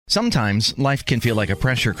Sometimes life can feel like a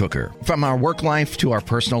pressure cooker. From our work life to our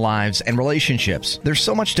personal lives and relationships, there's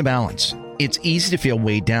so much to balance. It's easy to feel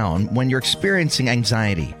weighed down when you're experiencing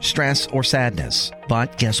anxiety, stress, or sadness.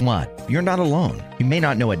 But guess what? You're not alone. You may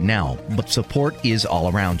not know it now, but support is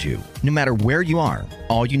all around you. No matter where you are,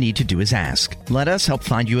 all you need to do is ask. Let us help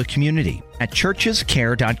find you a community at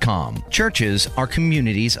churchescare.com. Churches are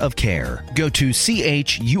communities of care. Go to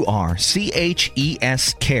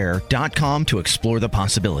CHURCHEScare.com to explore the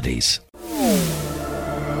possibilities.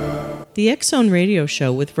 The X Zone Radio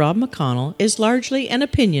Show with Rob McConnell is largely an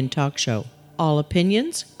opinion talk show. All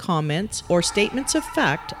opinions, comments, or statements of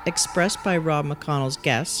fact expressed by Rob McConnell's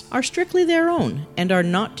guests are strictly their own and are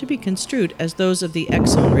not to be construed as those of the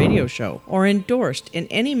X Zone Radio Show or endorsed in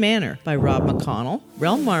any manner by Rob McConnell,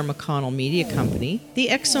 Relmar McConnell Media Company, the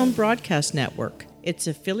X Zone Broadcast Network, its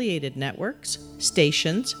affiliated networks,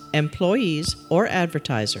 stations, employees, or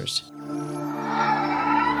advertisers.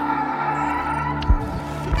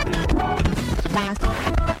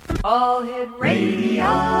 All Hit Radio.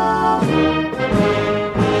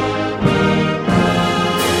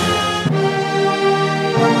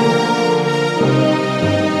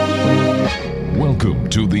 Welcome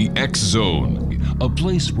to the X Zone, a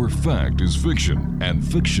place where fact is fiction and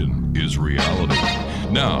fiction is reality.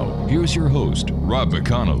 Now, here's your host, Rob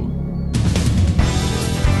McConnell.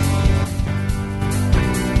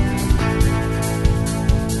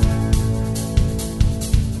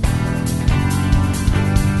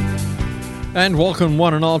 And welcome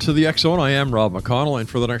one and all to the X Zone. I am Rob McConnell, and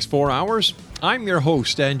for the next 4 hours, I'm your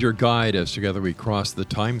host and your guide as together we cross the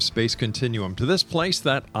time-space continuum to this place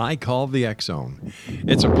that I call the X Zone.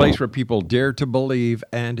 It's a place where people dare to believe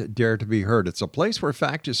and dare to be heard. It's a place where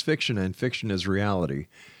fact is fiction and fiction is reality.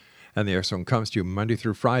 And the X Zone comes to you Monday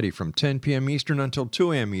through Friday from 10 p.m. Eastern until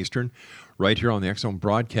 2 a.m. Eastern, right here on the X Zone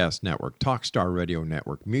Broadcast Network, Talkstar Radio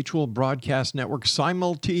Network, Mutual Broadcast Network,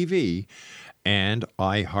 Simul TV, and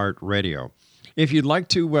iHeartRadio. If you'd like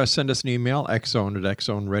to send us an email,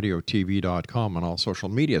 xzone@xzoneradiotv.com, on all social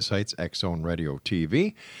media sites, Xzone Radio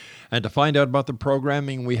TV. And to find out about the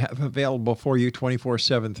programming we have available for you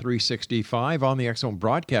 24/7, 365 on the X Zone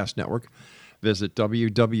Broadcast Network, visit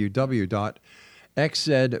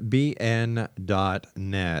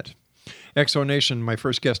www.xzbn.net. Exonation, my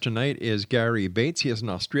first guest tonight is Gary Bates. He is an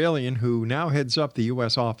Australian who now heads up the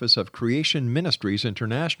U.S. Office of Creation Ministries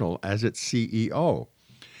International as its CEO.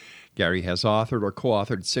 Gary has authored or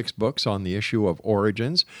co-authored 6 books on the issue of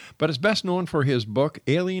origins, but is best known for his book,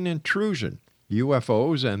 Alien Intrusion,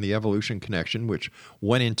 UFOs and the Evolution Connection, which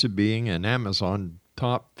went into being an Amazon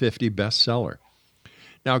top 50 bestseller.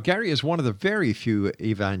 Now, Gary is one of the very few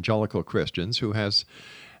evangelical Christians who has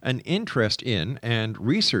an interest in and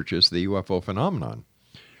researches the UFO phenomenon.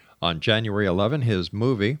 On January 11, his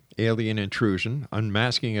movie, Alien Intrusion,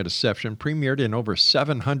 Unmasking a Deception, premiered in over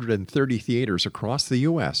 730 theaters across the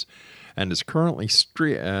U.S. and is currently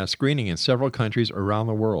screening in several countries around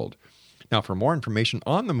the world. Now, for more information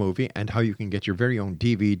on the movie and how you can get your very own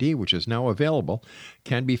DVD, which is now available,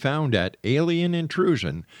 can be found at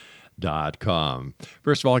alienintrusion.com.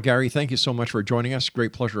 First of all, Gary, thank you so much for joining us.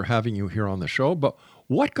 Great pleasure having you here on the show. But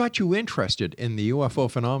what got you interested in the UFO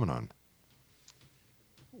phenomenon?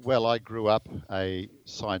 Well, I grew up a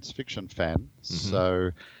science fiction fan, so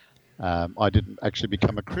I didn't actually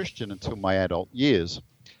become a Christian until my adult years.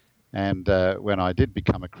 And when I did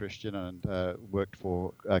become a Christian and worked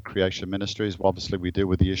for Creation Ministries, obviously we deal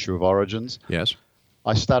with the issue of origins. Yes.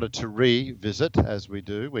 I started to revisit, as we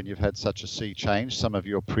do when you've had such a sea change, some of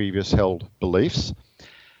your previous held beliefs.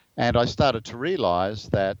 And I started to realize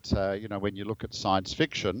that, when you look at science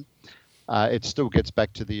fiction, it still gets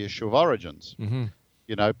back to the issue of origins. Mm-hmm.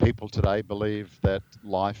 People today believe that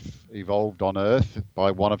life evolved on Earth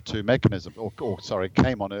by one of two mechanisms,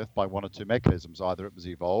 came on Earth by one or two mechanisms. Either it was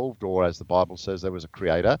evolved or, as the Bible says, there was a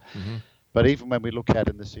creator. Mm-hmm. But even when we look at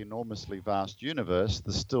in this enormously vast universe,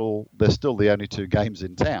 there's still the only two games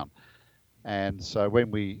in town. And so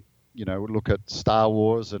when we, look at Star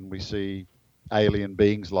Wars and we see alien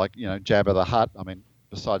beings like, Jabba the Hutt, I mean,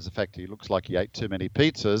 besides the fact he looks like he ate too many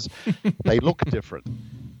pizzas, they look different.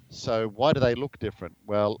 So why do they look different?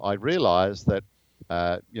 Well, I realized that,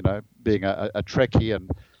 being a Trekkie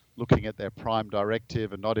and looking at their prime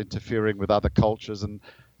directive and not interfering with other cultures, and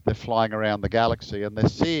they're flying around the galaxy and they're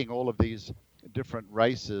seeing all of these different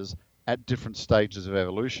races at different stages of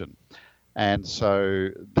evolution. And so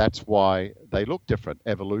that's why they look different.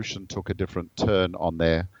 Evolution took a different turn on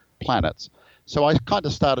their planets. So I kind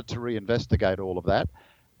of started to reinvestigate all of that.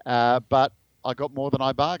 But I got more than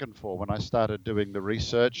I bargained for when I started doing the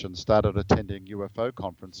research and started attending UFO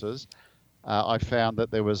conferences. I found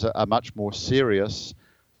that there was a much more serious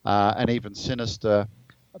an even sinister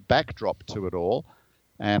backdrop to it all.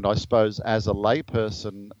 And I suppose as a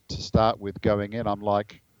layperson to start with going in, I'm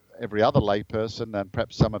like every other layperson and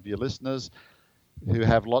perhaps some of your listeners who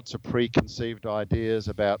have lots of preconceived ideas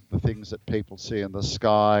about the things that people see in the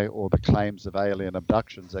sky or the claims of alien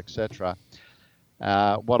abductions, etc.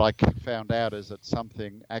 What I found out is that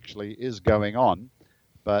something actually is going on,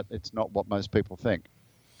 but it's not what most people think.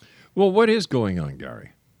 Well, what is going on,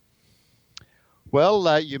 Gary?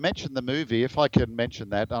 Well, you mentioned the movie. If I can mention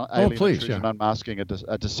that, Alien Intrusion, yeah. Unmasking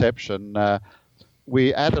a Deception.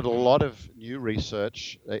 We added a lot of new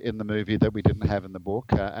research in the movie that we didn't have in the book,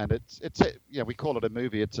 and we call it a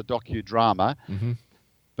movie. It's a docudrama. Mm-hmm.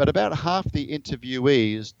 But about half the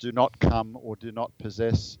interviewees do not come or do not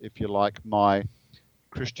possess, if you like, my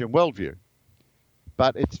Christian worldview.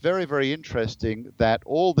 But it's very, very interesting that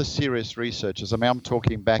all the serious researchers, I mean, I'm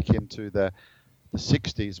talking back into the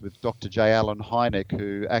 60s with Dr. J. Allen Hynek,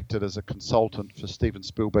 who acted as a consultant for Steven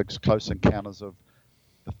Spielberg's Close Encounters of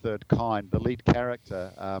the Third Kind. The lead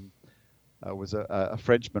character was a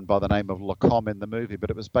Frenchman by the name of Lacombe in the movie, but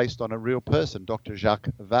it was based on a real person, Dr. Jacques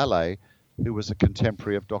Vallée, who was a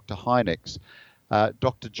contemporary of Dr. Hynek's.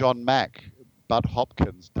 Dr. John Mack, Bud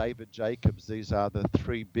Hopkins, David Jacobs, these are the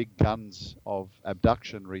three big guns of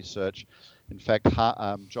abduction research. In fact,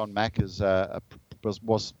 John Mack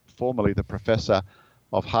was formerly the professor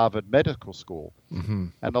of Harvard Medical School. Mm-hmm.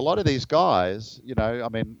 And a lot of these guys, I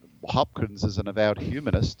mean, Hopkins is an avowed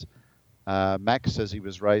humanist. Mack says he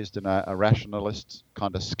was raised in a rationalist,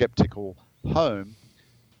 kind of skeptical home,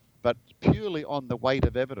 but purely on the weight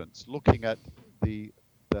of evidence, looking at the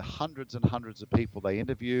hundreds and hundreds of people they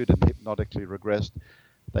interviewed and hypnotically regressed,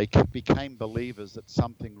 they became believers that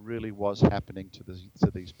something really was happening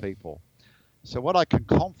to these people. So what I can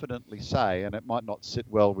confidently say, and it might not sit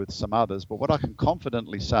well with some others, but what I can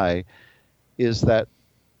confidently say is that,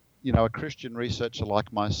 a Christian researcher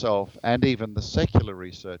like myself and even the secular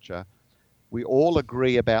researcher, we all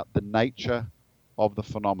agree about the nature of the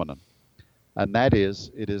phenomenon. And that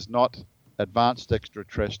is, it is not advanced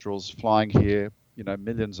extraterrestrials flying here,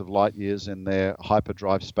 millions of light years in their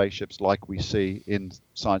hyperdrive spaceships like we see in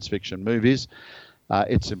science fiction movies.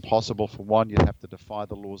 It's impossible. For one, you have to defy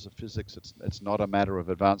the laws of physics. It's not a matter of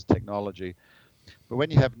advanced technology. But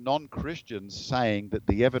when you have non-Christians saying that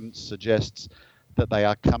the evidence suggests that they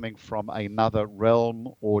are coming from another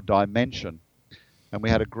realm or dimension, and we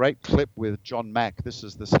had a great clip with John Mack. This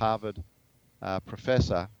is this Harvard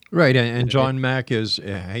professor. Right, and John Mack is,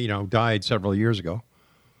 died several years ago.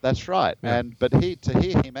 That's right. Yeah. But to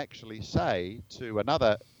hear him actually say to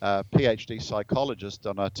another PhD psychologist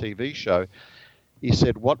on a TV show, he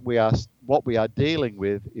said, what we are dealing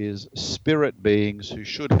with is spirit beings who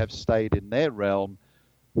should have stayed in their realm,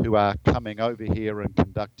 who are coming over here and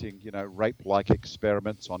conducting, rape-like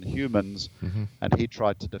experiments on humans. Mm-hmm. And he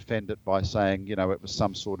tried to defend it by saying, it was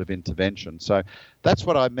some sort of intervention. So that's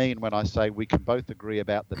what I mean when I say we can both agree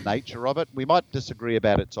about the nature of it. We might disagree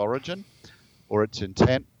about its origin or its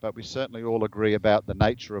intent, but we certainly all agree about the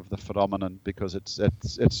nature of the phenomenon because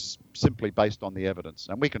it's simply based on the evidence.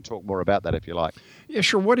 And we can talk more about that if you like. Yeah,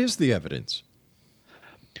 sure. What is the evidence?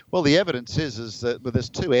 Well, the evidence is that there's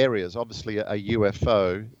two areas. Obviously, a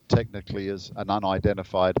UFO technically is an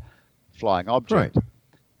unidentified flying object. Right.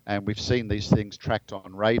 And we've seen these things tracked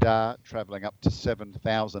on radar, traveling up to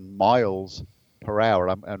 7,000 miles per hour.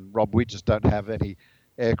 And Rob, we just don't have any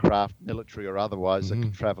aircraft, military or otherwise, that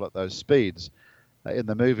can travel at those speeds. In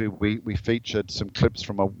the movie, we featured some clips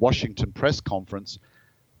from a Washington press conference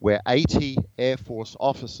where 80 Air Force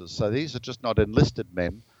officers, so these are just not enlisted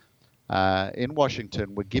men, in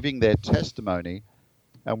Washington were giving their testimony,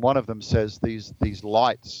 and one of them says these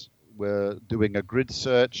lights were doing a grid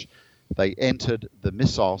search. They entered the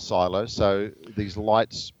missile silo, so these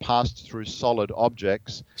lights passed through solid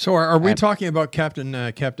objects. So are we talking about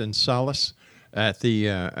Captain Salas at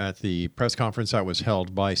the press conference that was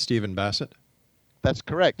held by Stephen Bassett? That's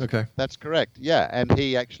correct. Okay. That's correct. Yeah, and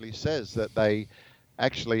he actually says that they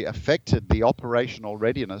actually affected the operational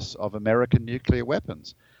readiness of American nuclear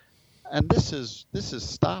weapons. And this is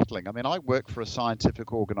startling. I mean, I work for a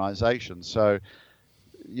scientific organization, so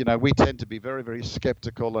we tend to be very, very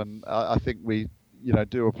skeptical, and I think we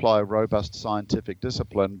do apply a robust scientific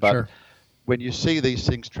discipline. But sure. When you see these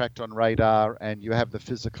things tracked on radar and you have the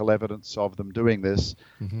physical evidence of them doing this,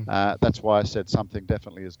 that's why I said something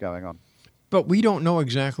definitely is going on. But we don't know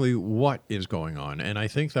exactly what is going on, and I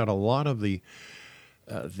think that a lot of the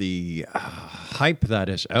hype that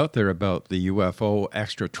is out there about the UFO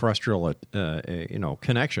extraterrestrial,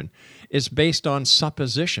 connection is based on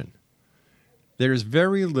supposition. There's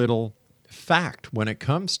very little fact when it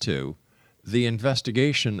comes to the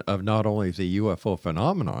investigation of not only the UFO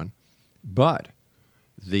phenomenon, but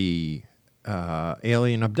the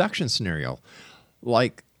alien abduction scenario.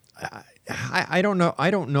 Like, I don't know.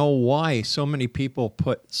 I don't know why so many people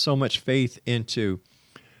put so much faith into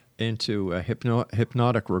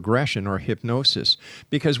hypnotic regression or hypnosis,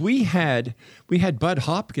 because we had Bud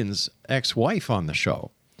Hopkins' ex-wife on the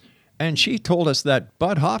show, and she told us that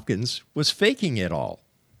Bud Hopkins was faking it all.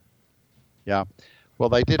 Yeah. Well,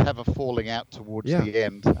 they did have a falling out towards the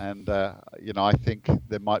end, and I think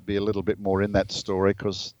there might be a little bit more in that story,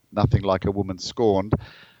 because nothing like a woman scorned,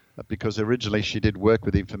 because originally she did work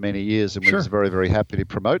with him for many years and was very, very happy to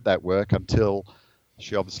promote that work until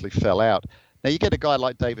she obviously fell out. Now, you get a guy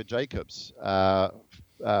like David Jacobs,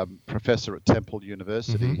 professor at Temple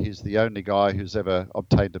University. Mm-hmm. He's the only guy who's ever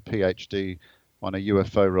obtained a PhD on a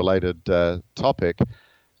UFO-related topic.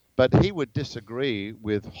 But he would disagree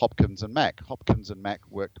with Hopkins and Mack. Hopkins and Mack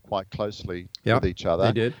worked quite closely with each other.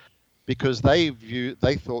 They did. Because they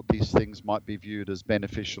thought these things might be viewed as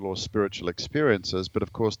beneficial or spiritual experiences. But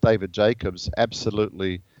of course, David Jacobs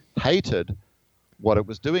absolutely hated what it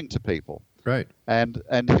was doing to people. Right. And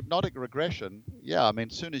hypnotic regression, I mean,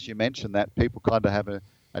 as soon as you mention that, people kind of have a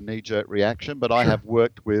knee-jerk reaction. But I have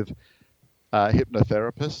worked with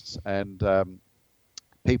hypnotherapists and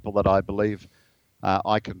people that I believe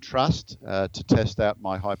I can trust to test out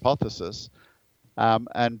my hypothesis.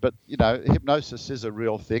 But hypnosis is a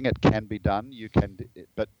real thing. It can be done.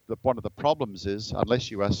 But one of the problems is,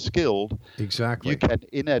 unless you are skilled, you can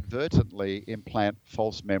inadvertently implant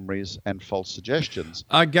false memories and false suggestions.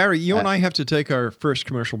 Gary, you and I have to take our first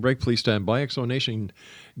commercial break. Please stand by. Exonation.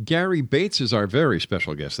 Gary Bates is our very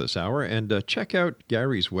special guest this hour, and check out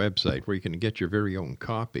Gary's website where you can get your very own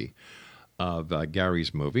copy of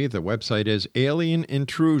Gary's movie. The website is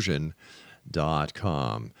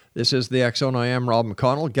alienintrusion.com. This is the X Zone. I am Rob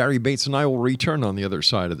McConnell. Gary Bates and I will return on the other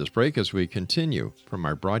side of this break as we continue from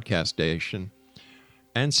our broadcast station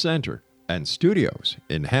and center and studios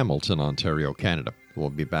in Hamilton, Ontario, Canada. We'll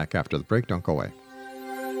be back after the break. Don't go away.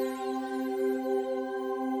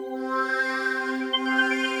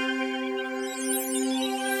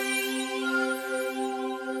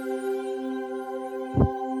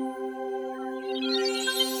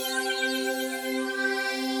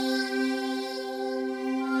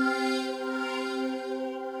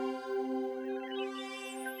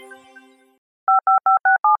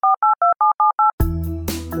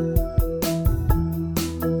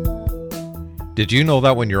 Did you know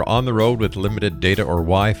that when you're on the road with limited data or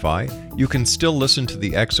Wi-Fi, you can still listen to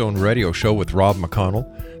the X Zone Radio Show with Rob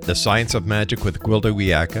McConnell, The Science of Magic with Gwilda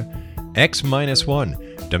Wiyaka,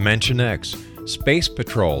 X-1, Dimension X, Space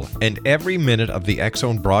Patrol, and every minute of the X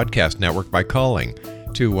Zone broadcast network by calling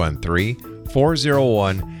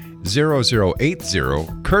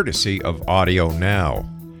 213-401-0080, courtesy of Audio Now.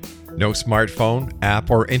 No smartphone, app,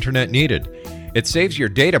 or internet needed. It saves your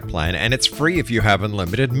data plan, and it's free if you have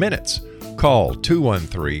unlimited minutes. Call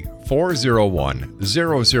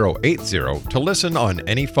 213-401-0080 to listen on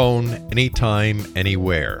any phone, anytime,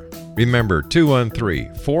 anywhere. Remember,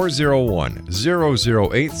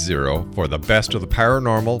 213-401-0080 for the best of the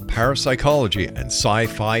paranormal, parapsychology, and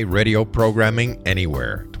sci-fi radio programming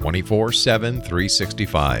anywhere, 24/7,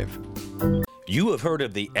 365. You have heard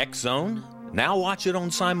of the X Zone? Now watch it on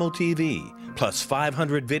Simul TV, plus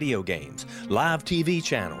 500 video games, live TV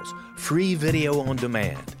channels, free video on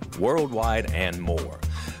demand, worldwide, and more.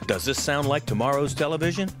 Does this sound like tomorrow's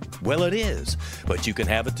television? Well, it is, but you can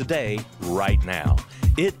have it today, right now.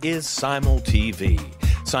 It is Simul TV.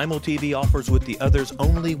 Simul TV offers what the others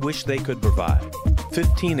only wish they could provide.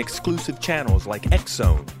 15 exclusive channels like X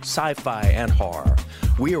Zone, sci-fi, and horror.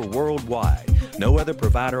 We are worldwide. No other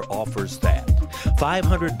provider offers that.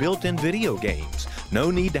 500 built-in video games.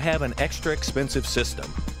 No need to have an extra expensive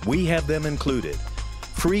system. We have them included.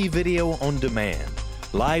 Free video on demand.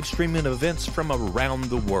 Live streaming events from around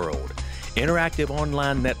the world. Interactive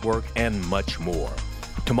online network, and much more.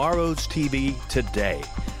 Tomorrow's TV today.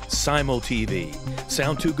 Simul TV.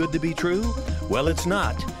 Sound too good to be true? Well, it's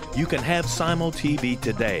not. You can have Simul TV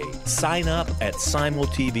today. Sign up at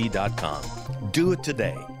simultv.com. Do it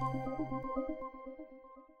today.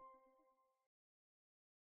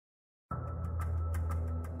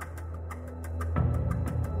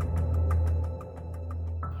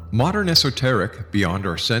 Modern Esoteric, Beyond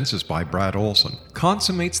Our Senses by Brad Olson,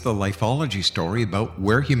 consummates the lifeology story about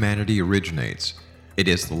where humanity originates. It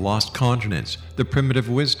is the lost continents, the primitive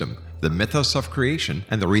wisdom, the mythos of creation,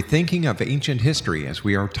 and the rethinking of ancient history as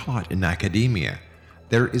we are taught in academia.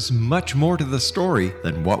 There is much more to the story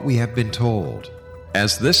than what we have been told.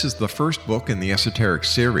 As this is the first book in the esoteric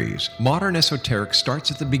series, modern esoteric starts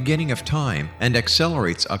at the beginning of time and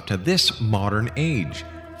accelerates up to this modern age.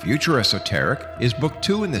 Future Esoteric is book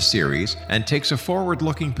 2 in the series and takes a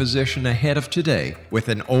forward-looking position ahead of today with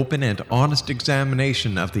an open and honest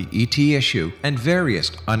examination of the ET issue and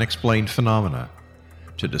various unexplained phenomena.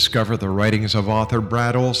 To discover the writings of author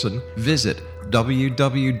Brad Olson, visit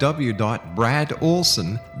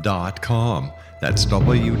www.bradolson.com. That's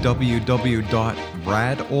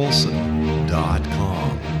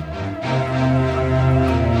www.bradolson.com.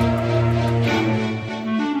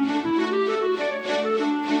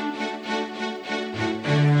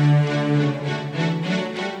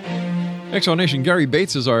 Explanation. Gary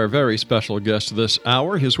Bates is our very special guest this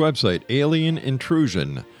hour. His website,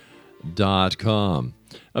 alienintrusion.com.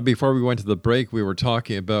 Before we went to the break, we were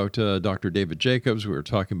talking about Dr. David Jacobs. We were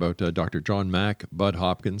talking about Dr. John Mack, Bud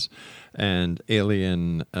Hopkins, and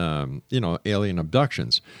alien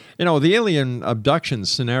abductions. The alien abduction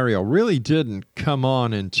scenario really didn't come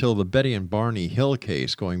on until the Betty and Barney Hill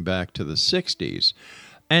case going back to the 60s.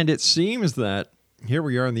 And it seems that here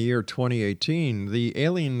we are in the year 2018, the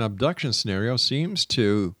alien abduction scenario seems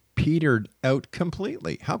to petered out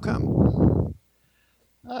completely. How come?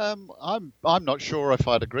 I'm not sure if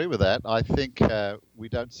I'd agree with that. I think we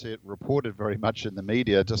don't see it reported very much in the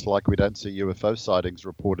media, just like we don't see UFO sightings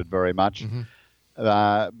reported very much,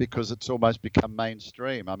 because it's almost become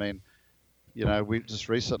mainstream. I mean, we just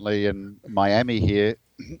recently in Miami here,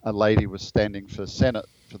 a lady was standing for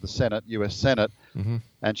the Senate, U.S. Senate,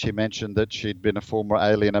 and she mentioned that she'd been a former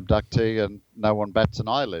alien abductee, and no one bats an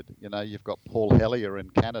eyelid. You've got Paul Hellyer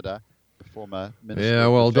in Canada, the former Minister Yeah,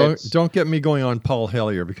 of well, Defense. don't get me going on Paul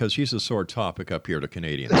Hellyer, because he's a sore topic up here to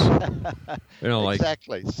Canadians.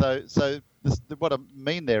 Exactly. So what I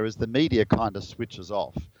mean there is the media kind of switches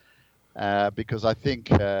off, because I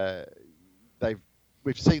think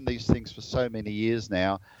we've seen these things for so many years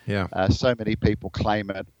now. Yeah. So many people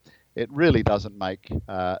claim it. It really doesn't make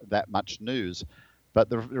that much news. But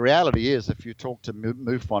the reality is, if you talk to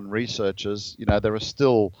MUFON researchers, there are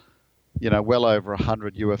still, well over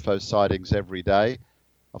 100 UFO sightings every day.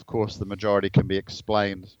 Of course, the majority can be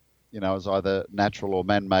explained, as either natural or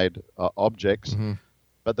man-made objects.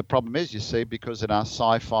 But the problem is, you see, because in our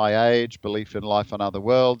sci-fi age, belief in life on other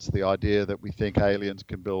worlds, the idea that we think aliens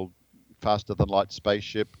can build faster than light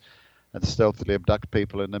spaceship and stealthily abduct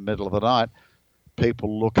people in the middle of the night,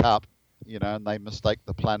 people look up, and they mistake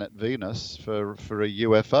the planet Venus for a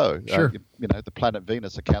UFO. Sure. The planet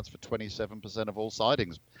Venus accounts for 27% of all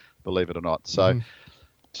sightings, believe it or not. So,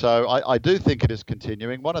 I do think it is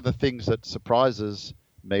continuing. One of the things that surprises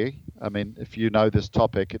me, I mean, if you know this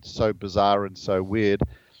topic, it's so bizarre and so weird.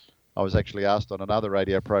 I was actually asked on another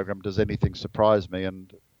radio program, does anything surprise me?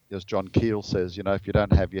 And as John Keel says, if you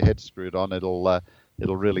don't have your head screwed on, it'll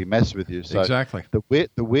really mess with you. So exactly.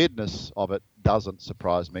 The weirdness of it doesn't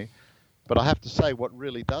surprise me. But I have to say, what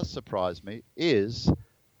really does surprise me is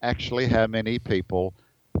actually how many people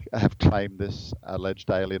have claimed this alleged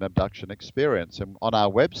alien abduction experience. And on our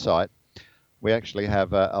website, we actually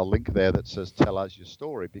have a link there that says, tell us your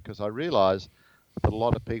story, because I realize that a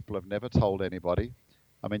lot of people have never told anybody.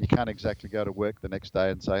 I mean, you can't exactly go to work the next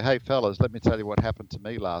day and say, hey, fellas, let me tell you what happened to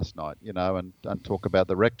me last night, and talk about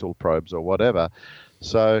the rectal probes or whatever.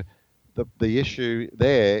 So the issue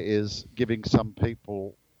there is giving some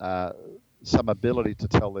people some ability to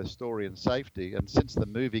tell their story in safety. And since the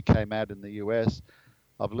movie came out in the US,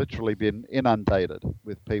 I've literally been inundated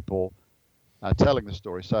with people telling the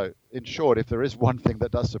story. So in short, if there is one thing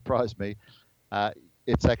that does surprise me,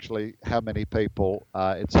 it's actually how many people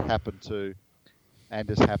it's happened to and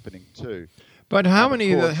is happening to. But how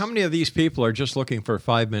many of these people are just looking for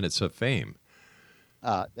 5 minutes of fame?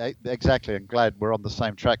 Exactly. I'm glad we're on the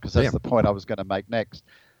same track, because that's the point I was going to make next.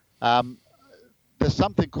 There's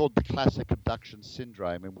something called the classic abduction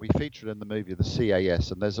syndrome, and we feature it in the movie, the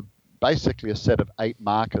CAS, and there's basically a set of 8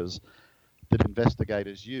 markers that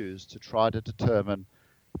investigators use to try to determine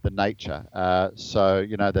the nature. So,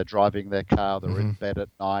 they're driving their car, they're in bed at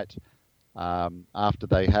night, after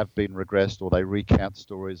they have been regressed, or they recount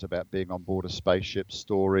stories about being on board a spaceship,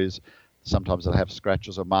 stories. Sometimes they'll have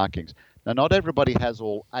scratches or markings. Now, not everybody has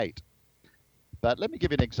all 8. But let me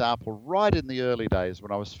give you an example. Right in the early days,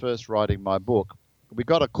 when I was first writing my book, we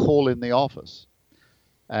got a call in the office,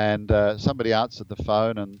 and somebody answered the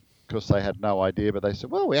phone, and of course they had no idea, but they said,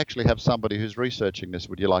 well, we actually have somebody who's researching this.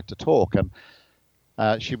 Would you like to talk? And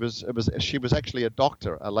she was actually a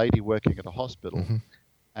doctor, a lady working at a hospital.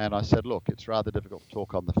 And I said, look, it's rather difficult to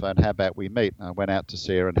talk on the phone. How about we meet? And I went out to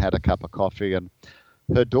see her and had a cup of coffee, and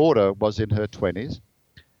her daughter was in her 20s.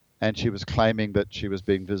 and she was claiming that she was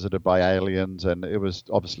being visited by aliens, and it was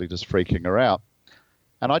obviously just freaking her out.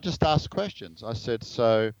 And I just asked questions. I said,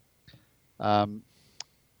 so,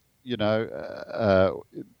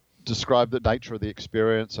 describe the nature of the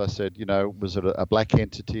experience. I said, was it a black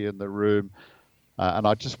entity in the room? And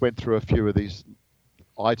I just went through a few of these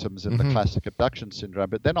items in the classic abduction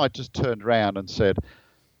syndrome. But then I just turned around and said,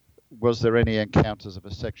 was there any encounters of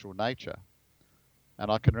a sexual nature?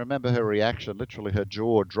 And I can remember her reaction. Literally, her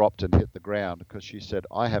jaw dropped and hit the ground, because she said,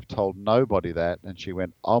 I have told nobody that. And she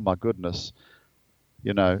went, oh, my goodness,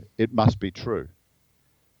 it must be true.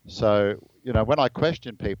 So, when I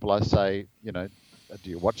question people, I say, do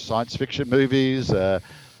you watch science fiction movies?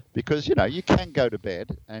 Because, you can go to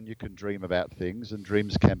bed and you can dream about things, and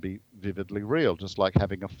dreams can be vividly real, just like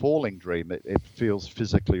having a falling dream. It feels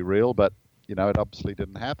physically real, but, it obviously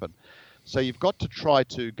didn't happen. So you've got to try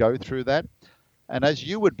to go through that. And as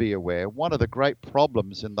you would be aware, one of the great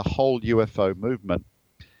problems in the whole UFO movement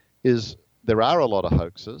is there are a lot of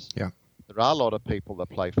hoaxes. Yeah. There are a lot of people that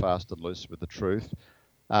play fast and loose with the truth.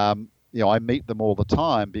 I meet them all the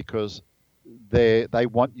time because they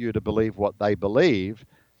want you to believe what they believe.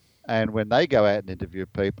 And when they go out and interview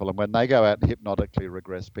people, and when they go out and hypnotically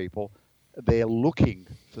regress people, they're looking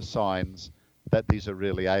for signs that these are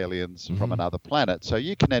really aliens from another planet. So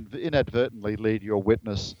you can inadvertently lead your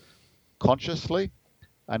witness consciously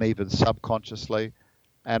and even subconsciously.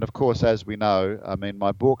 And of course, as we know,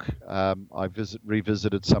 my book, I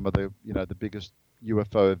revisited some of the, the biggest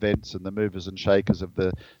UFO events and the movers and shakers of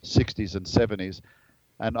the 60s and 70s.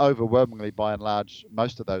 And overwhelmingly, by and large,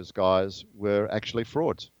 most of those guys were actually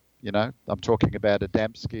frauds. I'm talking about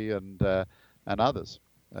Adamski and others.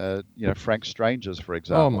 Frank Strangers, for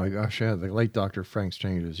example. Oh my gosh, yeah, the late Dr. Frank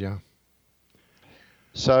Strangers, yeah.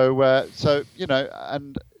 So as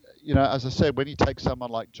I said, when you take someone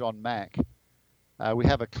like John Mack, we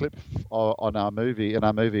have a clip in our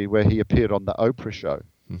movie where he appeared on the Oprah show.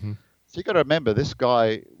 Mm-hmm. So you got to remember, this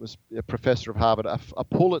guy was a professor of Harvard, a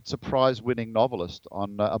Pulitzer Prize-winning novelist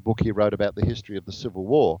on a book he wrote about the history of the Civil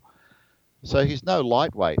War. So he's no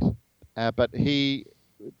lightweight, but he,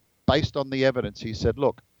 based on the evidence, he said,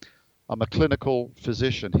 look, I'm a clinical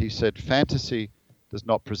physician. He said, fantasy does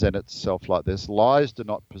not present itself like this. Lies do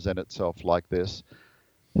not present itself like this.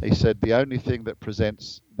 He said, the only thing that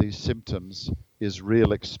presents these symptoms is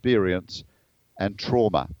real experience and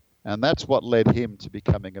trauma. And that's what led him to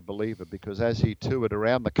becoming a believer, because as he toured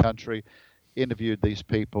around the country, interviewed these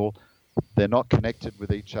people, they're not connected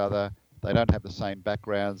with each other. They don't have the same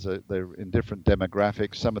backgrounds. They're in different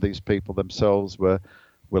demographics. Some of these people themselves were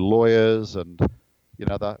lawyers and,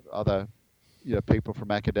 the other, people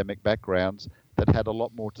from academic backgrounds that had a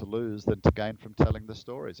lot more to lose than to gain from telling the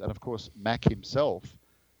stories. And of course, Mack himself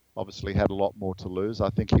obviously had a lot more to lose.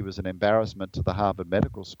 I think he was an embarrassment to the Harvard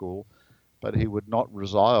Medical School, but he would not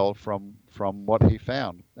resile from what he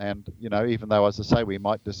found. And, even though, as I say, we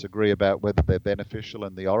might disagree about whether they're beneficial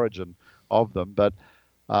and the origin of them, but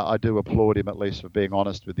I do applaud him at least for being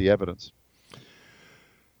honest with the evidence.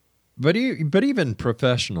 But even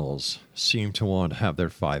professionals seem to want to have their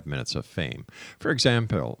 5 minutes of fame. For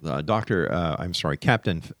example,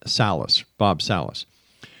 Captain Salas, Bob Salas.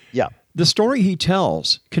 Yeah. The story he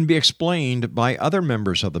tells can be explained by other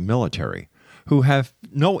members of the military who have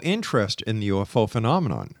no interest in the UFO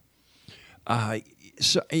phenomenon.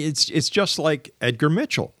 So it's just like Edgar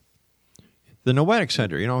Mitchell, the Noetic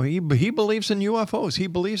Center. He believes in UFOs. He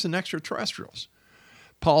believes in extraterrestrials.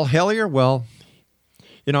 Paul Hellyer, well,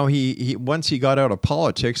 he once he got out of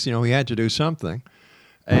politics, he had to do something.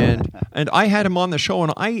 And I had him on the show,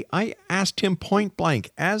 and I asked him point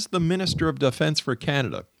blank, as the Minister of Defense for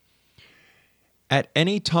Canada, at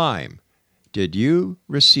any time, did you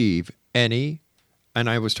receive any, and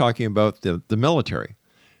I was talking about the military,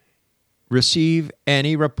 receive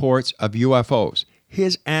any reports of UFOs?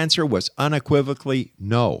 His answer was unequivocally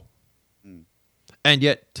no. Mm. And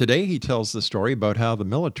yet today he tells the story about how the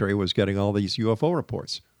military was getting all these UFO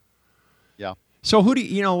reports. Yeah. So who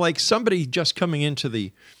do like somebody just coming into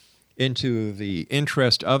the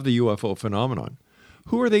interest of the UFO phenomenon,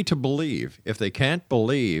 who are they to believe if they can't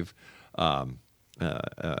believe a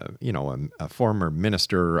former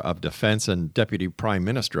Minister of Defense and Deputy Prime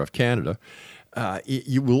Minister of Canada?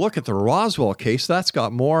 You look at the Roswell case, that's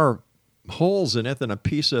got more holes in it than a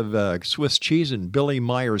piece of Swiss cheese in Billy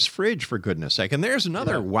Meyer's fridge, for goodness sake. And there's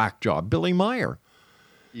another whack job, Billy Meyer.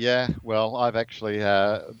 Yeah, well, I've actually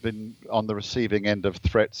been on the receiving end of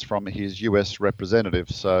threats from his U.S. representative.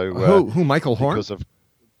 So who Michael Horn?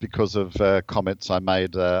 Because of comments I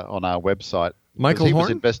made on our website. Michael Horn? He Horn?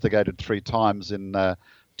 was investigated 3 times in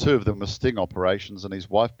two of them were sting operations, and his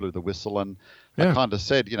wife blew the whistle, and Yeah. I kind of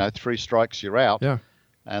said, 3 strikes, you're out. Yeah.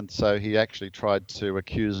 And so he actually tried to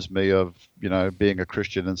accuse me of, being a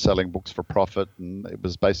Christian and selling books for profit, and it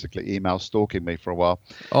was basically email stalking me for a while.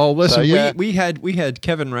 Oh, listen, So, yeah. we had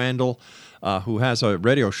Kevin Randall, who has a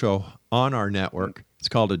radio show on our network. It's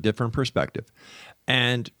called A Different Perspective,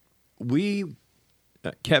 and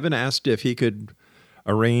Kevin asked if he could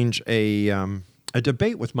arrange a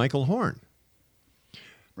debate with Michael Horn.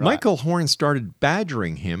 Right. Michael Horn started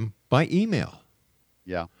badgering him by email.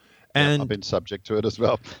 Yeah. And I've been subject to it as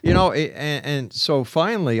well. and so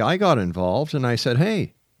finally I got involved and I said,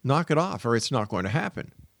 hey, knock it off or it's not going to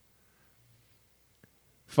happen.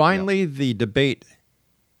 Finally, the debate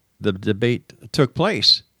took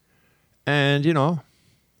place. And,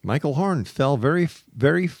 Michael Horn fell very,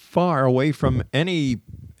 very far away from any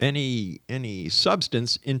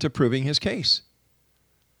substance into proving his case.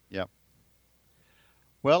 Yeah.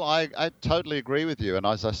 Well, I totally agree with you. And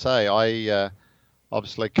as I say, I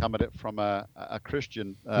obviously come at it from a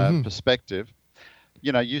Christian perspective.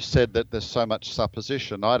 You said that there's so much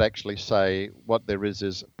supposition. I'd actually say what there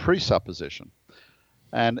is presupposition.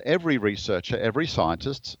 And every researcher, every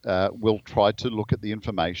scientist will try to look at the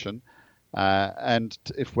information. And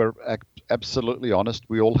if we're absolutely honest,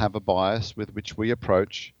 we all have a bias with which we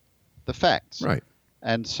approach the facts. Right.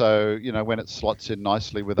 And so, when it slots in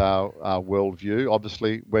nicely with our worldview,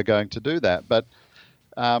 obviously we're going to do that. But,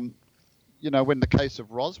 when the case of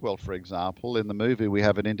Roswell, for example, in the movie, we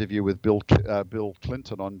have an interview with Bill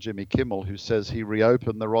Clinton on Jimmy Kimmel, who says he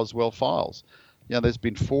reopened the Roswell files. There's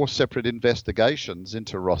been 4 separate investigations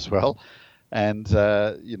into Roswell. And,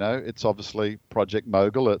 it's obviously Project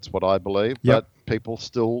Mogul. It's what I believe. Yep. But people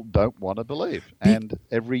still don't want to believe. And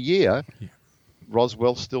every year,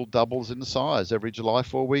 Roswell still doubles in size every July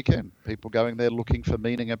 4 weekend. People going there looking for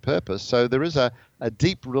meaning and purpose. So there is a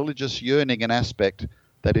deep religious yearning and aspect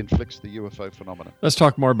that inflicts the UFO phenomenon. Let's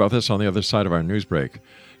talk more about this on the other side of our news break.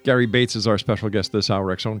 Gary Bates is our special guest this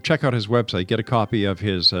hour, X-Zone. Check out his website. Get a copy of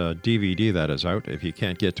his DVD that is out if you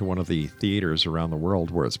can't get to one of the theaters around the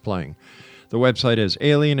world where it's playing. The website is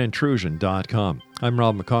alienintrusion.com. I'm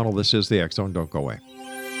Rob McConnell. This is the X-Zone. Don't go away.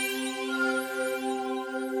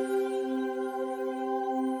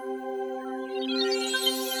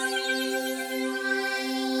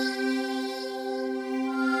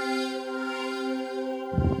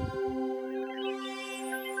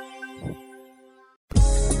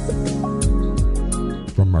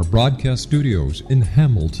 From our broadcast studios in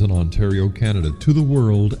Hamilton, Ontario, Canada, to the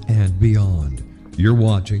world and beyond, you're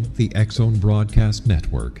watching the X-Zone Broadcast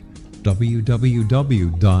Network,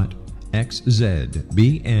 www.xzbn.net.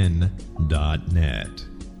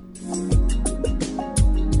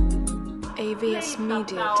 AVS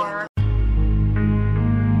Media Demo.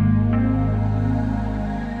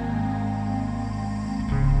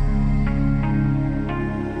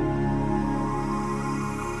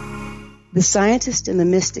 The scientist and the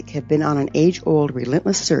mystic have been on an age-old,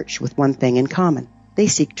 relentless search with one thing in common. They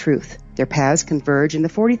seek truth. Their paths converge in the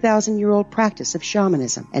 40,000-year-old practice of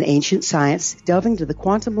shamanism, an ancient science delving to the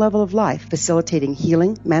quantum level of life, facilitating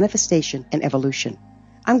healing, manifestation, and evolution.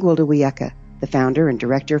 I'm Gwilda Wiyaka, the founder and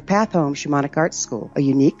director of Path Home Shamanic Arts School, a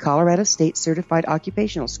unique Colorado State-certified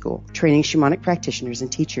occupational school, training shamanic practitioners and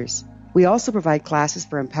teachers. We also provide classes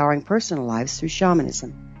for empowering personal lives through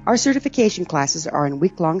shamanism. Our certification classes are in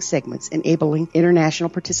week-long segments enabling international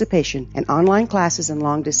participation, and online classes and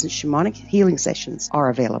long-distance shamanic healing sessions are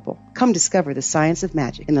available. Come discover the science of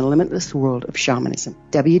magic in the limitless world of shamanism.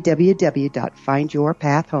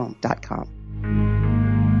 www.findyourpathhome.com.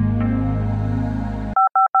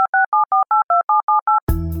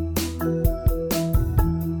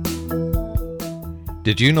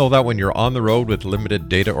 Did you know that when you're on the road with limited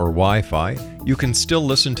data or Wi-Fi, you can still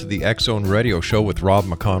listen to the X-Zone radio show with Rob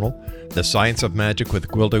McConnell, The Science of Magic with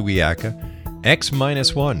Gwilda Wiyaka,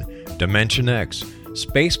 X-1, Dimension X,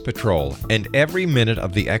 Space Patrol, and every minute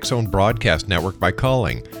of the X-Zone broadcast network by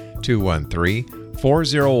calling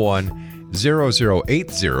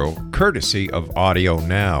 213-401-0080, courtesy of Audio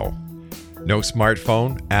Now. No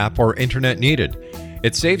smartphone, app, or internet needed.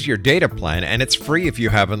 It saves your data plan and it's free if you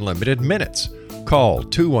have unlimited minutes. Call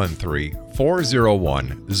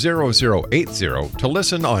 213-401-0080 to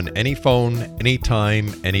listen on any phone,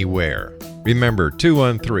 anytime, anywhere. Remember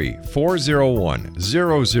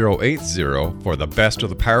 213-401-0080 for the best of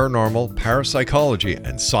the paranormal, parapsychology,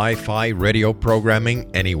 and sci-fi radio programming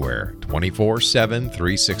anywhere, 24/7,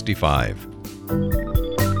 365.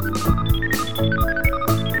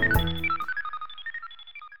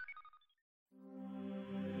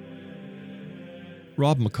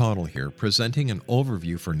 Rob McConnell here, presenting an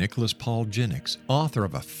overview for Nicholas Paul Jennings, author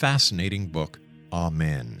of a fascinating book,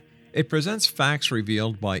 Amen. It presents facts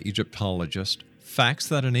revealed by Egyptologists, facts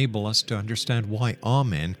that enable us to understand why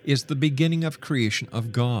Amen is the beginning of creation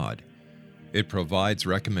of God. It provides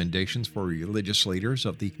recommendations for religious leaders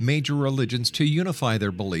of the major religions to unify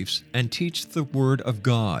their beliefs and teach the Word of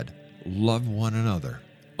God. Love one another.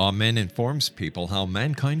 Amen informs people how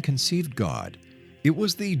mankind conceived God. It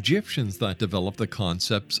was the Egyptians that developed the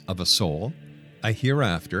concepts of a soul, a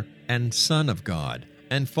hereafter, and Son of God.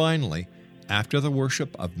 And finally, after the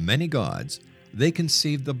worship of many gods, they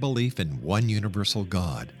conceived the belief in one universal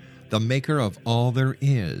God, the maker of all there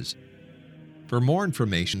is. For more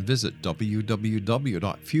information, visit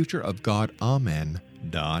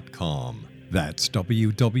www.futureofgodamen.com. That's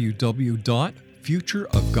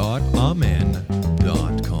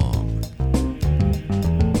www.futureofgodamen.com.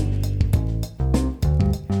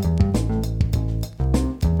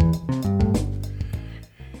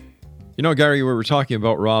 You know, Gary, we were talking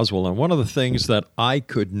about Roswell, and one of the things that I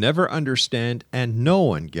could never understand, and no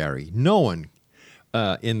one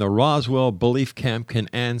in the Roswell belief camp can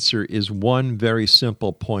answer, is one very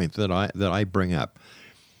simple point that I bring up.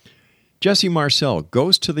 Jesse Marcel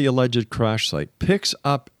goes to the alleged crash site, picks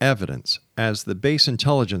up evidence as the base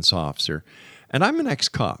intelligence officer, and I'm an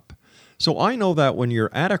ex-cop, so I know that when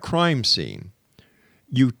you're at a crime scene,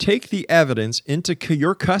 you take the evidence into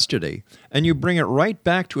your custody and you bring it right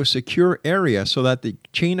back to a secure area so that the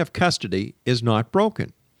chain of custody is not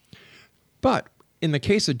broken. But in the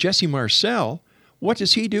case of Jesse Marcel, what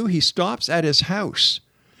does he do? He stops at his house,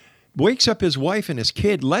 wakes up his wife and his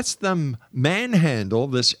kid, lets them manhandle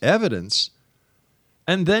this evidence,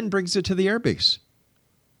 and then brings it to the airbase.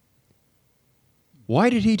 Why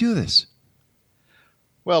did he do this?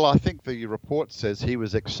 Well, I think the report says he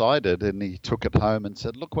was excited and he took it home and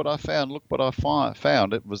said, look what I found, look what I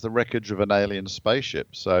found. It was the wreckage of an alien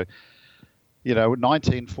spaceship. So, you know,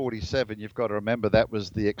 1947, you've got to remember that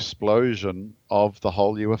was the explosion of the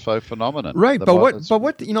whole UFO phenomenon. Right, but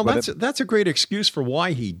what you know, that's a great excuse for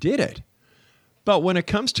why he did it. But when it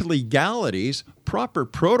comes to legalities, proper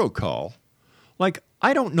protocol, like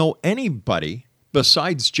I don't know anybody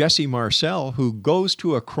besides Jesse Marcel who goes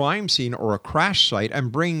to a crime scene or a crash site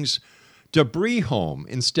and brings debris home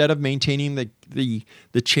instead of maintaining the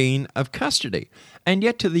chain of custody. And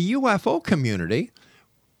yet to the UFO community,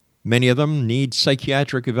 many of them need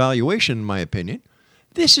psychiatric evaluation, in my opinion.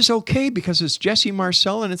 This is okay because it's Jesse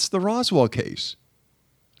Marcel and it's the Roswell case.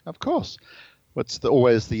 Of course.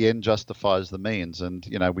 Always the end justifies the means. And,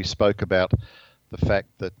 you know, we spoke about the fact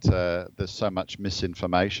that there's so much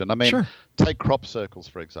misinformation. I mean, sure. Take crop circles,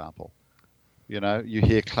 for example. You know, you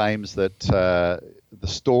hear claims that the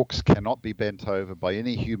stalks cannot be bent over by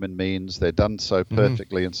any human means. They're done so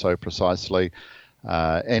perfectly and so precisely.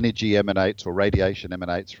 Energy emanates or radiation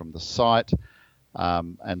emanates from the site,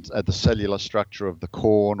 and the cellular structure of the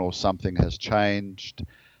corn or something has changed.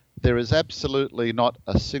 There is absolutely not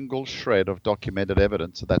a single shred of documented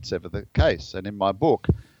evidence that that's ever the case. And in my book,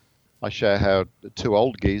 I show how two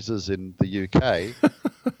old geezers in the UK,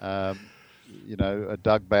 you know,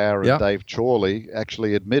 Doug Bauer and Dave Chorley,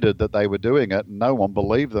 actually admitted that they were doing it, and no one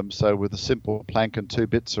believed them. So with a simple plank and 2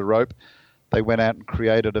 bits of rope, they went out and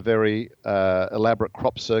created a very elaborate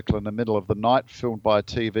crop circle in the middle of the night, filmed by a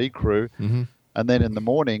TV crew. Mm-hmm. And then in the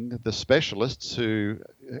morning, the specialists, who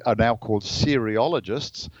are now called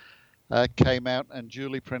seriologists, came out and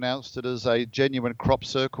duly pronounced it as a genuine crop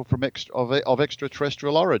circle of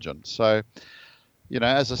extraterrestrial origin. So, you know,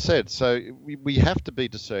 as I said, so we have to be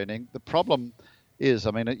discerning. The problem is,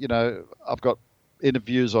 I mean, you know, I've got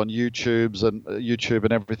interviews on YouTube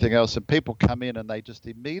and everything else, and people come in and they just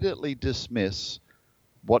immediately dismiss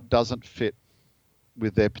what doesn't fit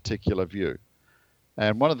with their particular view.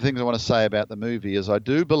 And one of the things I want to say about the movie is I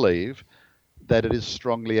do believe that it is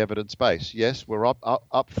strongly evidence-based. Yes, we're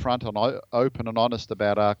up front and open and honest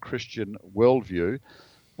about our Christian worldview,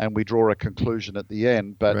 and we draw a conclusion at the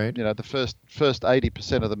end. But right. You know, the first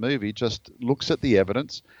 80% of the movie just looks at the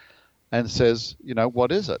evidence and says, you know,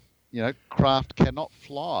 what is it? You know, craft cannot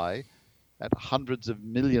fly at hundreds of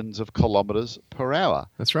millions of kilometers per hour.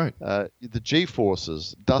 That's right. The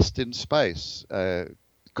G-forces, dust in space,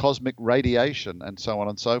 cosmic radiation, and so on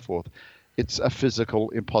and so forth. It's a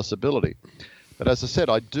physical impossibility. But as I said,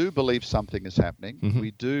 I do believe something is happening. Mm-hmm.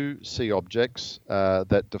 We do see objects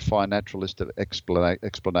that defy naturalistic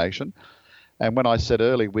explanation. And when I said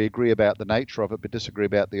earlier we agree about the nature of it but disagree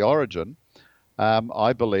about the origin,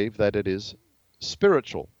 I believe that it is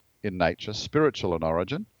spiritual in nature, spiritual in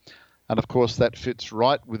origin. And of course that fits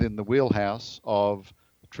right within the wheelhouse of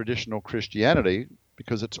traditional Christianity,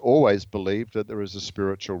 because it's always believed that there is a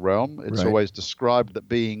spiritual realm. It's always described that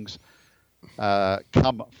beings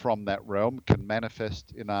come from that realm, can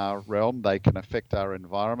manifest in our realm. They can affect our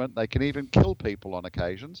environment. They can even kill people on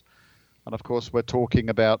occasions. And of course, we're talking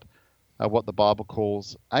about what the Bible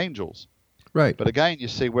calls angels. Right. But again, you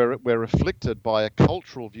see, we're afflicted by a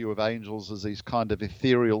cultural view of angels as these kind of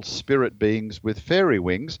ethereal spirit beings with fairy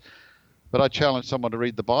wings. But I challenge someone to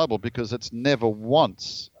read the Bible, because it's never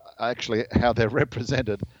once actually how they're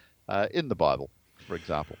represented in the Bible, for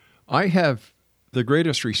example. I have the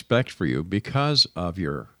greatest respect for you because of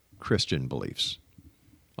your Christian beliefs.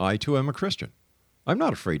 I, too, am a Christian. I'm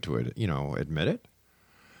not afraid to, admit it.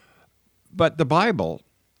 But the Bible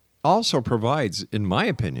also provides, in my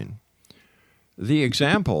opinion, the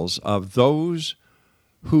examples of those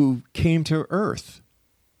who came to earth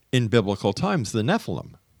in biblical times, the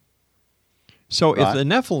Nephilim. So if the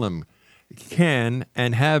Nephilim can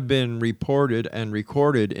and have been reported and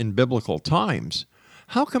recorded in biblical times,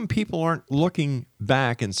 how come people aren't looking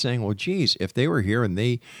back and saying, well, geez, if they were here and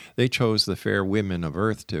they chose the fair women of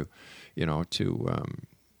earth to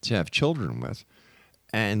have children with,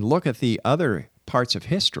 and look at the other parts of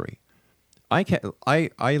history,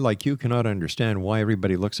 I like you cannot understand why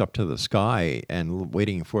everybody looks up to the sky and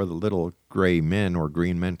waiting for the little gray men or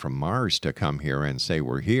green men from Mars to come here and say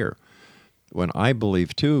we're here. When I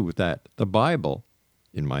believe, too, that the Bible,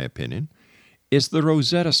 in my opinion, is the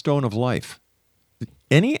Rosetta Stone of life.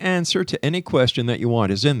 Any answer to any question that you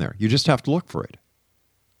want is in there. You just have to look for it.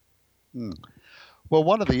 Well,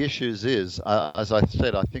 one of the issues is, as I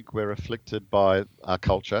said, I think we're afflicted by our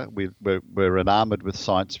culture. We're enamored with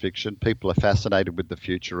science fiction. People are fascinated with the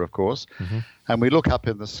future, of course. Mm-hmm. And we look up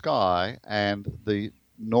in the sky, and the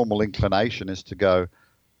normal inclination is to go,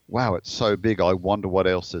 wow, it's so big, I wonder what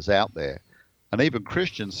else is out there. And even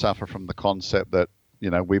Christians suffer from the concept that,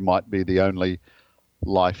 we might be the only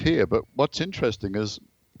life here. But what's interesting is,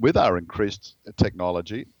 with our increased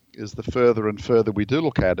technology, is the further and further we do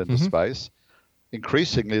look out into space,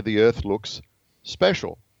 increasingly the Earth looks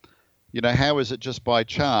special. How is it just by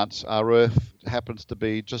chance our Earth happens to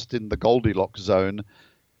be just in the Goldilocks zone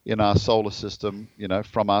in our solar system,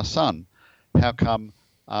 from our sun? How come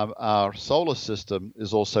our solar system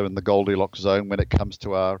is also in the Goldilocks zone when it comes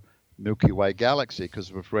to our Milky Way galaxy? Because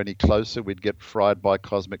if we're any closer, we'd get fried by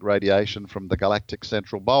cosmic radiation from the galactic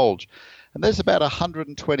central bulge. And there's about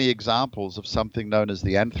 120 examples of something known as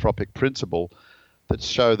the anthropic principle that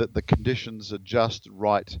show that the conditions are just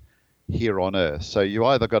right here on Earth. So you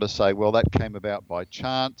either got to say, well, that came about by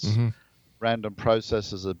chance, random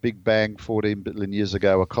processes, a big bang 14 billion years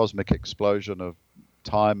ago, a cosmic explosion of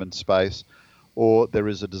time and space, or there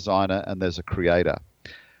is a designer and there's a creator.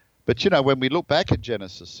 But, when we look back at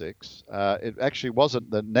Genesis 6, it actually wasn't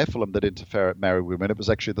the Nephilim that married women. It was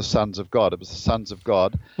actually the sons of God. It was the sons of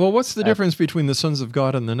God. Well, what's the difference between the sons of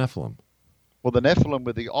God and the Nephilim? Well, the Nephilim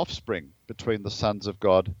were the offspring between the sons of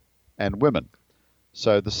God and women.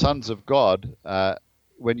 So the sons of God,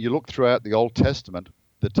 when you look throughout the Old Testament,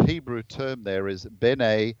 the Hebrew term there is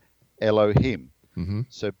B'nai Elohim. Mm-hmm.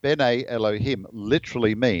 So B'nai Elohim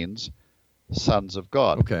literally means sons of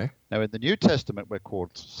God. Okay. Now, in the New Testament, we're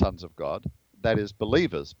called sons of God. That is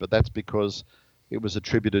believers, but that's because it was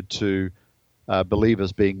attributed to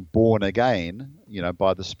believers being born again,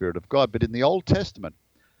 by the Spirit of God. But in the Old Testament,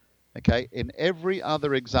 okay, in every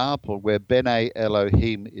other example where B'nai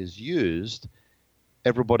Elohim is used,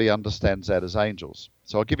 everybody understands that as angels.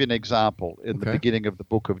 So I'll give you an example. In the beginning of the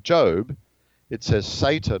book of Job, it says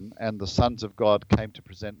Satan and the sons of God came to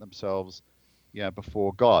present themselves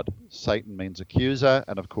before God. Satan means accuser,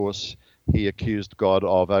 and of course he accused God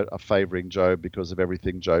of favoring Job because of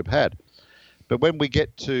everything Job had. But when we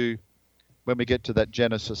get to that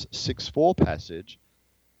Genesis 6:4 passage,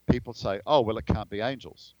 people say, oh, well, it can't be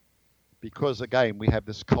angels. Because again, we have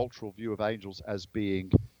this cultural view of angels as being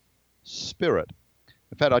spirit.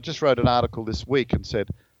 In fact, I just wrote an article this week and said,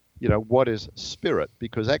 what is spirit?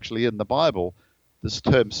 Because actually in the Bible, this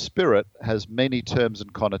term spirit has many terms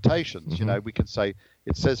and connotations. Mm-hmm. We can say,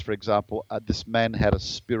 it says, for example, this man had a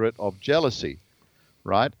spirit of jealousy,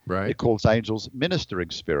 right? It calls angels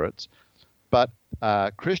ministering spirits. But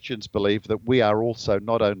Christians believe that we are also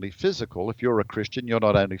not only physical. If you're a Christian, you're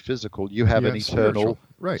not only physical, you have an eternal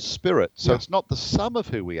spirit. So it's not the sum of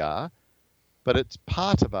who we are, but it's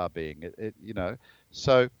part of our being.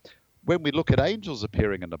 So when we look at angels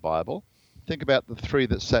appearing in the Bible, think about the three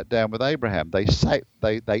that sat down with Abraham. They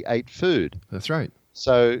ate food. That's right.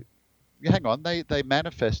 So hang on, they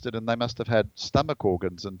manifested, and they must have had stomach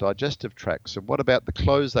organs and digestive tracts. And what about the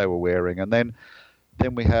clothes they were wearing? And then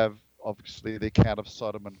we have obviously the account of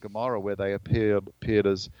Sodom and Gomorrah, where they appeared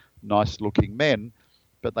as nice-looking men,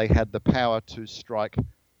 but they had the power to strike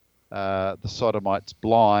the Sodomites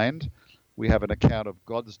blind. We have an account of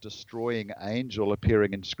God's destroying angel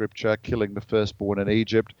appearing in Scripture, killing the firstborn in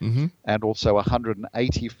Egypt, and also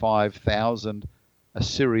 185,000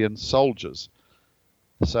 Assyrian soldiers.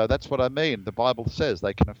 So that's what I mean. The Bible says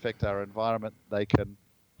they can affect our environment, they can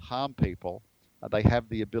harm people, they have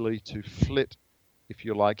the ability to flit, if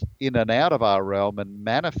you like, in and out of our realm and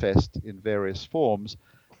manifest in various forms.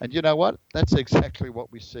 And you know what? That's exactly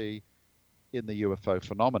what we see in the UFO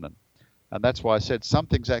phenomenon. And that's why I said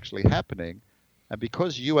something's actually happening. And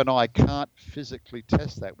because you and I can't physically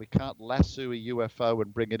test that, we can't lasso a UFO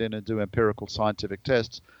and bring it in and do empirical scientific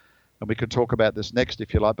tests. And we can talk about this next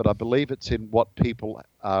if you like, but I believe it's in what people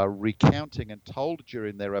are recounting and told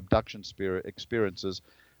during their abduction experiences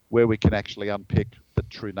where we can actually unpick the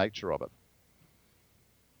true nature of it.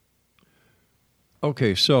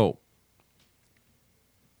 Okay, so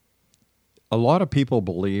a lot of people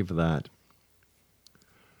believe that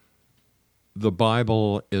the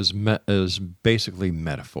Bible is basically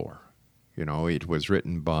metaphor. You know, it was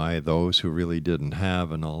written by those who really didn't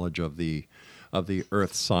have a knowledge of the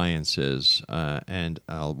earth sciences and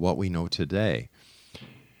what we know today.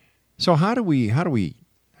 So how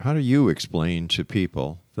do you explain to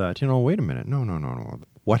people that, wait a minute, no.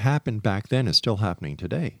 What happened back then is still happening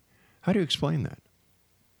today? How do you explain that?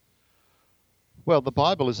 Well, the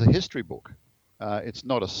Bible is a history book. It's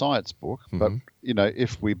not a science book, but,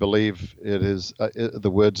 if we believe it is the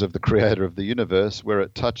words of the creator of the universe, where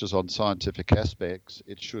it touches on scientific aspects,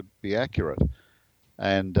 it should be accurate.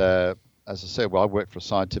 And as I said, I work for a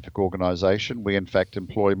scientific organization. We, in fact,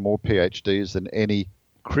 employ more PhDs than any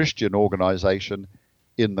Christian organization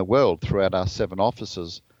in the world throughout our 7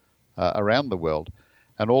 offices around the world.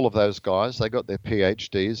 And all of those guys, they got their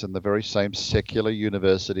PhDs in the very same secular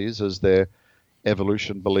universities as their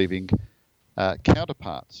evolution-believing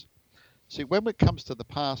counterparts. See, when it comes to the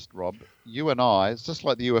past, Rob, you and I, it's just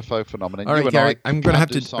like the UFO phenomenon. All right, Gary, I'm going to have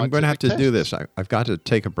to do this. I've got to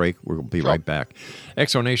take a break. We'll be right back.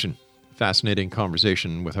 Exonation, fascinating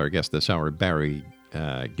conversation with our guest this hour, Gary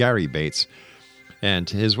Bates, and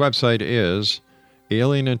his website is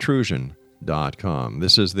alienintrusion.com.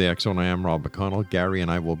 This is the X Zone. I am Rob McConnell. Gary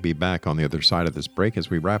and I will be back on the other side of this break as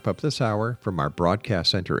we wrap up this hour from our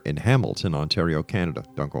broadcast center in Hamilton, Ontario, Canada.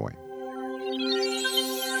 Don't go away.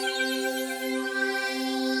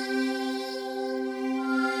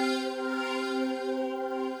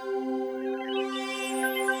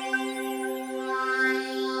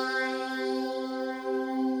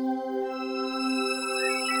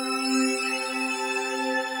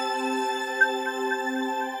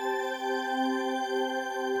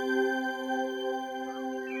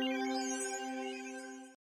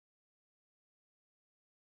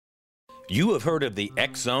 You have heard of the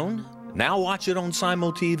X Zone? Now watch it on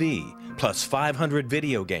Simul TV, plus 500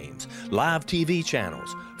 video games, live TV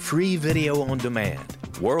channels, free video on demand,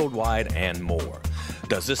 worldwide, and more.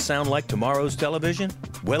 Does this sound like tomorrow's television?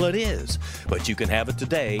 Well, it is, but you can have it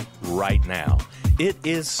today, right now. It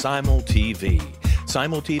is Simul TV.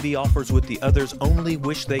 Simul TV offers what the others only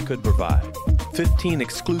wish they could provide. 15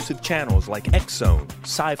 exclusive channels like X Zone,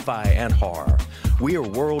 sci-fi, and horror. We are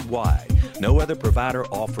worldwide. No other provider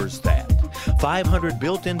offers that. 500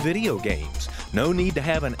 built-in video games. No need to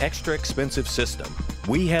have an extra expensive system.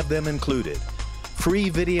 We have them included. Free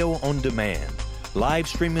video on demand. Live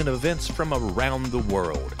streaming events from around the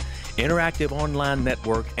world. Interactive online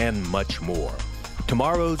network, and much more.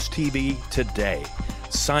 Tomorrow's TV today.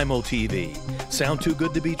 Simul TV. Sound too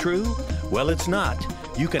good to be true? Well, it's not.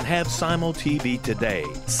 You can have Simul TV today.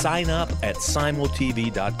 Sign up at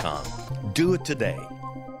simultv.com. Do it today.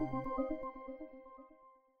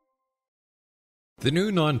 The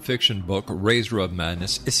new nonfiction book, Razor of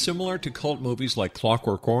Madness, is similar to cult movies like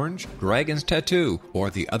Clockwork Orange, Dragon's Tattoo,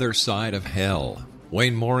 or The Other Side of Hell.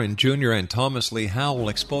 Wayne Morin Jr. and Thomas Lee Howe will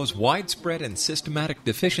expose widespread and systematic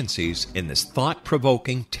deficiencies in this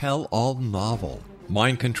thought-provoking tell-all novel.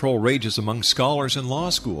 Mind control rages among scholars in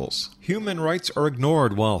law schools. Human rights are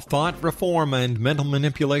ignored while thought reform and mental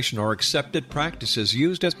manipulation are accepted practices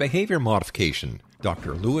used as behavior modification.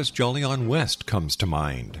 Dr. Louis Jolyon West comes to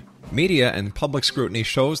mind. Media and public scrutiny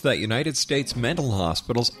shows that United States mental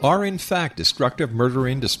hospitals are in fact destructive murder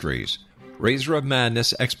industries. Razor of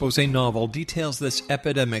Madness expose novel details this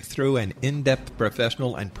epidemic through an in-depth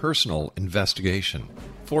professional and personal investigation.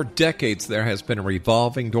 For decades, there has been a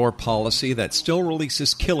revolving door policy that still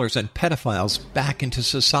releases killers and pedophiles back into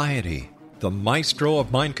society. The maestro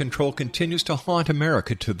of mind control continues to haunt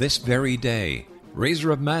America to this very day.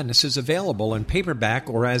 Razor of Madness is available in paperback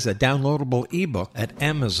or as a downloadable ebook at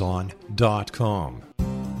Amazon.com.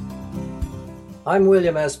 I'm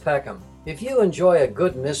William S. Peckham. If you enjoy a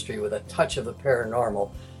good mystery with a touch of the paranormal,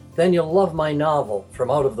 then you'll love my novel, From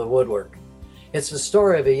Out of the Woodwork. It's the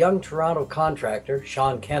story of a young Toronto contractor,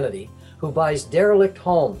 Sean Kennedy, who buys derelict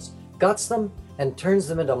homes, guts them, and turns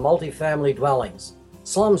them into multifamily dwellings.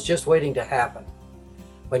 Slums just waiting to happen.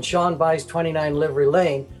 When Sean buys 29 Livery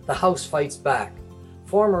Lane, the house fights back.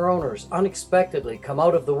 Former owners unexpectedly come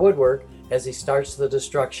out of the woodwork as he starts the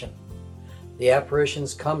destruction. The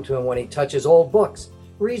apparitions come to him when he touches old books,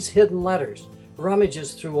 reads hidden letters,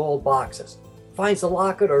 rummages through old boxes, finds a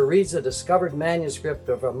locket or reads a discovered manuscript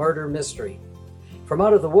of a murder mystery. From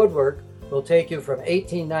Out of the Woodwork will take you from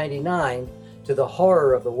 1899 to the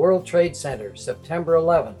horror of the World Trade Center, September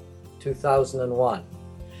 11, 2001.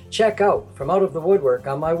 Check out From Out of the Woodwork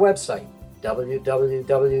on my website,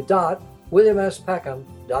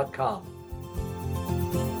 www.williamspeckham.com.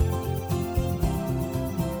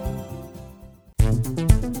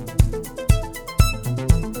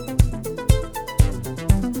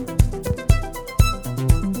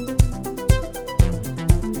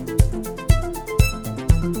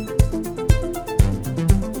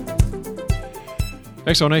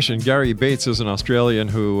 Exonation, Gary Bates is an Australian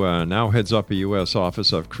who now heads up a U.S.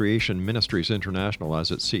 office of Creation Ministries International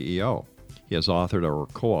as its CEO. He has authored or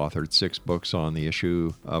co-authored 6 books on the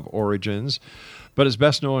issue of origins, but is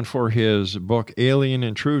best known for his book Alien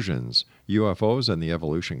Intrusions, UFOs and the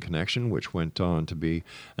Evolution Connection, which went on to be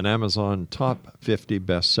an Amazon top 50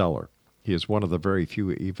 bestseller. He is one of the very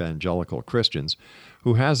few evangelical Christians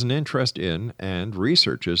who has an interest in and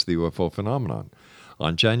researches the UFO phenomenon.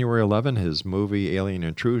 On January 11, his movie Alien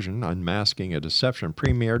Intrusion, Unmasking a Deception,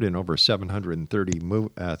 premiered in over 730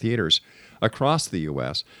 theaters across the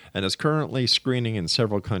U.S. and is currently screening in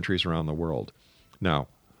several countries around the world. Now,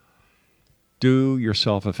 do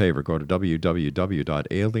yourself a favor. Go to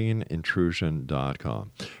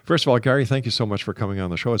www.alienintrusion.com. First of all, Gary, thank you so much for coming on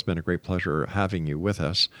the show. It's been a great pleasure having you with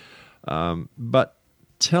us. But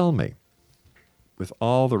tell me, with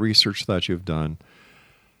all the research that you've done,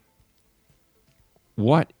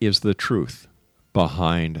 what is the truth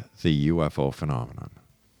behind the UFO phenomenon?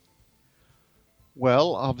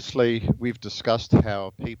 Well, obviously, we've discussed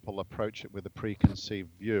how people approach it with a preconceived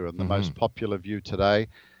view, and the most popular view today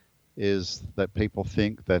is that people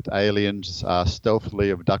think that aliens are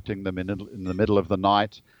stealthily abducting them in the middle of the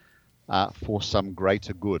night for some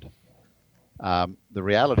greater good. The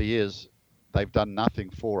reality is they've done nothing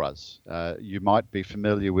for us. You might be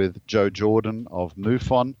familiar with Joe Jordan of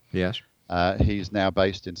MUFON. Yes. He's now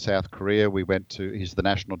based in South Korea. He's the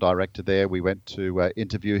national director there. We went to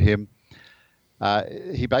interview him.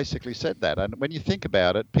 He basically said that. And when you think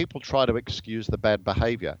about it, people try to excuse the bad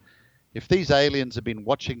behavior. If these aliens have been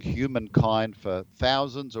watching humankind for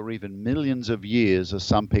thousands or even millions of years, as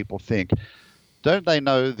some people think, don't they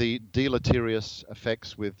know the deleterious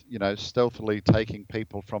effects with, stealthily taking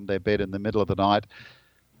people from their bed in the middle of the night,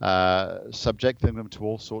 subjecting them to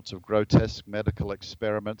all sorts of grotesque medical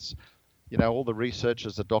experiments? All the research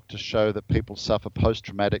as the doctors show that people suffer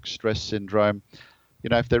post-traumatic stress syndrome.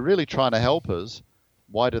 If they're really trying to help us,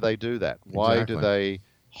 why do they do that? Why do they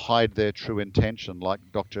hide their true intention, like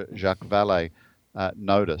Dr. Jacques Vallée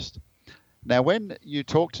noticed? Now, when you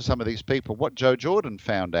talk to some of these people, what Joe Jordan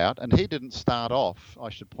found out, and he didn't start off,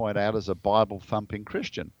 I should point out, as a Bible-thumping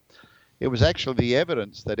Christian. It was actually the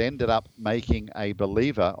evidence that ended up making a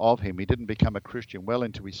believer of him. He didn't become a Christian well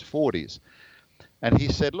into his 40s. And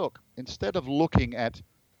he said, look, instead of looking at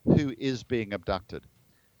who is being abducted,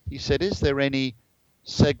 he said, is there any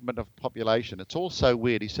segment of population? It's all so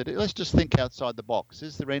weird. He said, let's just think outside the box.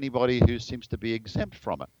 Is there anybody who seems to be exempt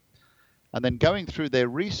from it? And then going through their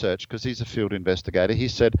research, because he's a field investigator, he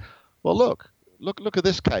said, well, look at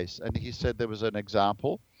this case. And he said there was an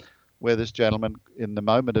example where this gentleman, in the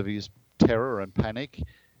moment of his terror and panic,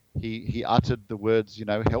 he uttered the words,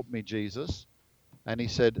 help me, Jesus. And he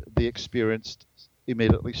said the experience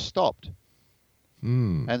immediately stopped.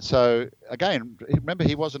 And so, again, remember,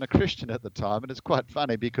 he wasn't a Christian at the time, and it's quite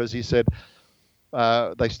funny because he said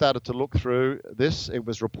they started to look through this. It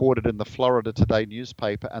was reported in the Florida Today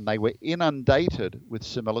newspaper, and they were inundated with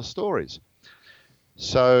similar stories.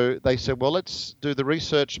 So they said, well, let's do the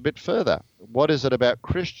research a bit further. What is it about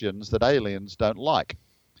Christians that aliens don't like?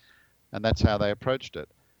 And that's how they approached it.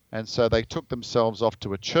 And so they took themselves off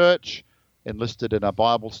to a church, enlisted in a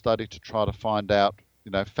Bible study to try to find out,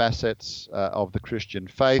 facets of the Christian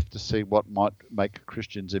faith to see what might make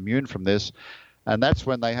Christians immune from this. And that's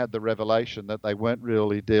when they had the revelation that they weren't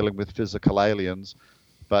really dealing with physical aliens,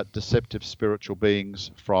 but deceptive spiritual beings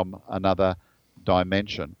from another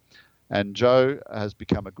dimension. And Joe has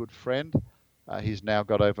become a good friend. He's now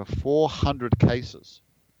got over 400 cases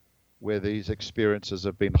where these experiences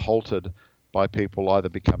have been halted by people either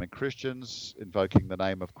becoming Christians, invoking the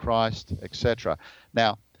name of Christ, etc.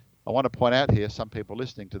 Now, I want to point out here, some people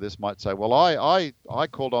listening to this might say, well, I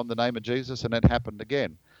called on the name of Jesus and it happened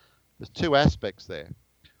again. There's two aspects there.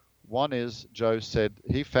 One is, Joe said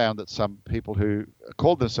he found that some people who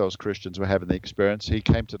called themselves Christians were having the experience. He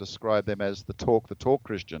came to describe them as the talk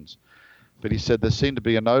Christians. But he said there seemed to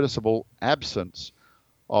be a noticeable absence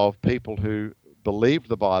of people who believed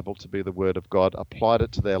the Bible to be the Word of God, applied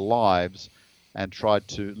it to their lives, and tried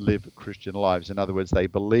to live Christian lives. In other words, they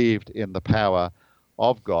believed in the power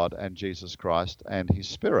of God and Jesus Christ and His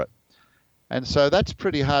Spirit. And so that's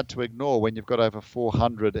pretty hard to ignore when you've got over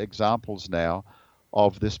 400 examples now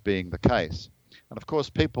of this being the case. And of course,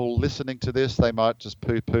 people listening to this, they might just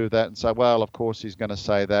poo-poo that and say, well, of course he's going to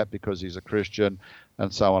say that because he's a Christian,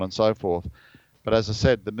 and so on and so forth. But as I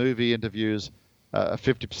said, the movie interviews,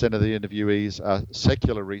 50% of the interviewees are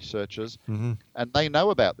secular researchers, and they know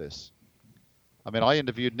about this. I mean, I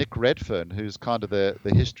interviewed Nick Redfern, who's kind of the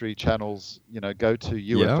History Channel's, go-to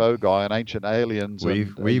UFO guy and ancient aliens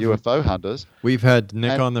and UFO hunters. We've had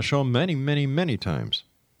Nick on the show many, many, many times.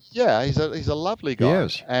 Yeah, he's a lovely guy.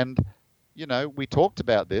 Yes. And, we talked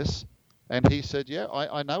about this, and he said, yeah,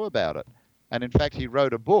 I know about it. And in fact, he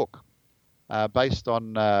wrote a book based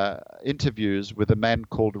on interviews with a man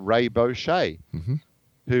called Ray Boucher,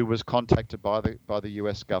 who was contacted by the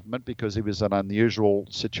U.S. government because he was in an unusual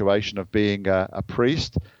situation of being a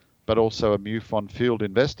priest, but also a MUFON field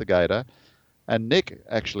investigator. And Nick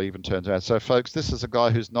actually even turns around. So, folks, this is a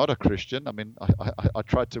guy who's not a Christian. I mean, I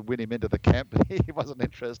tried to win him into the camp, but he wasn't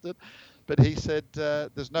interested. But he said,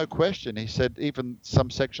 there's no question. He said even some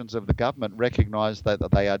sections of the government recognize that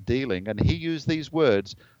they are dealing, and he used these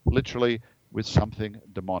words, literally, with something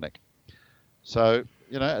demonic. So,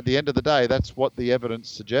 at the end of the day, that's what the evidence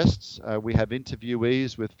suggests. We have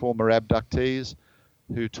interviewees with former abductees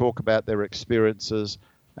who talk about their experiences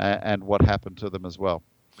and what happened to them as well.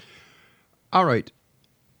 All right.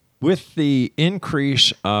 With the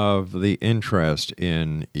increase of the interest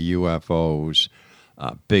in UFOs,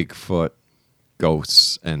 Bigfoot,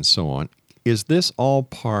 ghosts, and so on, is this all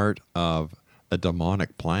part of a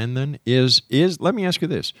demonic plan then? Let me ask you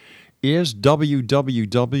this. Is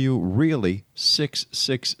WWW really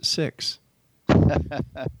 666?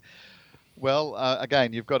 Well,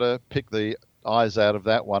 again, you've got to pick the eyes out of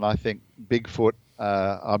that one. I think Bigfoot.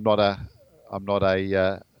 I'm not a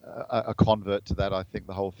convert to that. I think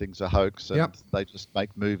the whole thing's a hoax, and they just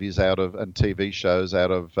make movies out of and TV shows out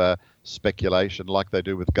of speculation, like they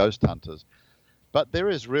do with ghost hunters. But there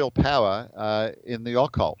is real power in the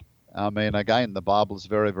occult. I mean, again, the Bible is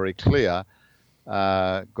very, very clear.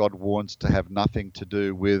 God warns to have nothing to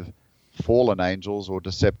do with fallen angels or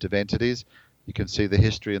deceptive entities. You can see the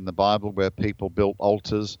history in the Bible where people built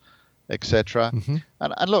altars, etc.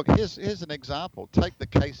 And look, here's an example. Take the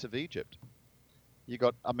case of Egypt.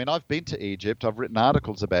 I've been to Egypt. I've written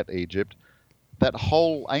articles about Egypt. That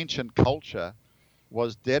whole ancient culture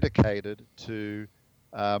was dedicated to,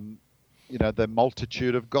 the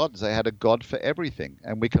multitude of gods. They had a god for everything.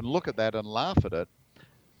 And we can look at that and laugh at it.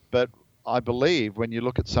 But I believe when you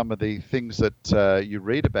look at some of the things that you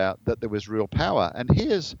read about, that there was real power. And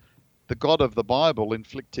here's the God of the Bible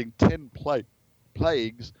inflicting 10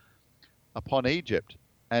 plagues upon Egypt.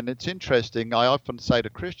 And it's interesting, I often say to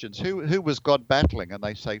Christians, who was God battling? And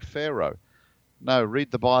they say Pharaoh. No,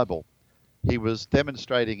 read the Bible. He was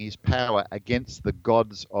demonstrating his power against the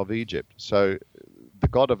gods of Egypt. So the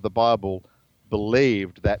God of the Bible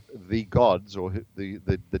believed that the gods, or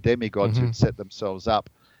the demigods who'd set themselves up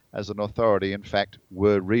as an authority, in fact,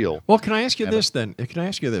 were real. Well, can I ask you this then? Can I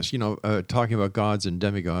ask you this? Talking about gods and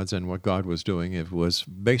demigods and what God was doing, it was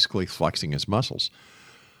basically flexing his muscles.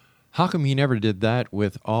 How come he never did that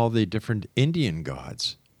with all the different Indian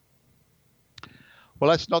gods? Well,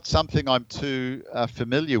 that's not something I'm too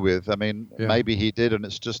familiar with. I mean, maybe he did, and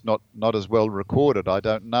it's just not as well recorded. I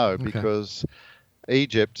don't know, because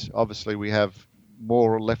Egypt, obviously, we have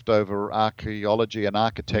more leftover archaeology and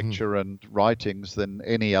architecture and writings than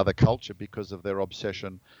any other culture because of their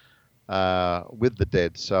obsession with the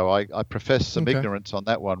dead. So I profess some ignorance on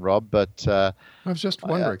that one, Rob, but I was just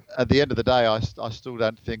wondering. At the end of the day, I still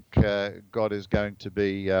don't think God is going to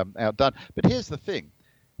be outdone. But here's the thing.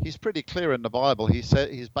 He's pretty clear in the Bible. He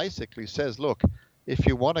basically says, look, if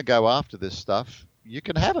you want to go after this stuff, you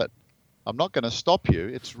can have it. I'm not going to stop you.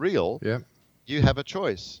 It's real. Yeah. You have a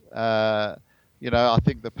choice. I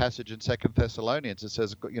think the passage in 2 Thessalonians, it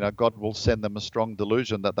says, God will send them a strong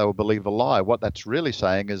delusion that they will believe a lie. What that's really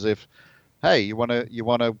saying is you want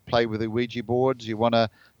to play with the Ouija boards, you want to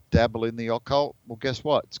dabble in the occult, well, guess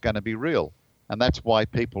what? It's going to be real. And that's why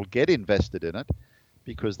people get invested in it,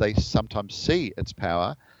 because they sometimes see its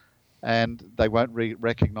power and they won't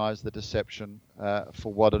recognize the deception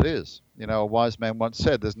for what it is. You know, a wise man once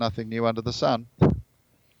said, there's nothing new under the sun.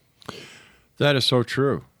 That is so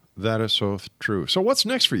true. That is so true. So what's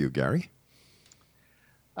next for you, Gary?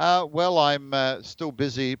 Well, I'm still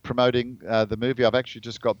busy promoting the movie. I've actually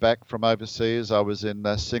just got back from overseas. I was in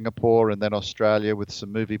Singapore and then Australia with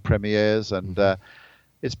some movie premieres, and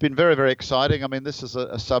it's been very, very exciting. I mean, this is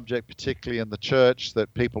a subject, particularly in the church,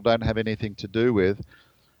 that people don't have anything to do with.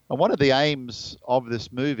 And one of the aims of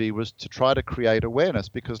this movie was to try to create awareness,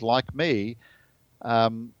 because like me,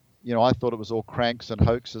 you know, I thought it was all cranks and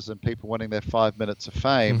hoaxes and people wanting their 5 minutes of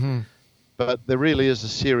fame. But there really is a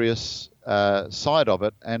serious side of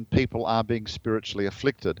it, and people are being spiritually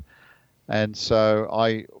afflicted. And so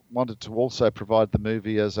I wanted to also provide the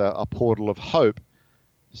movie as a portal of hope,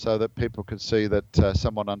 so that people could see that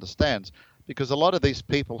someone understands. Because a lot of these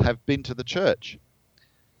people have been to the church.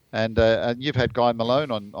 And you've had Guy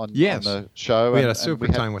Malone on the show. We had a super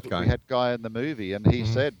time with Guy. We had Guy in the movie, and he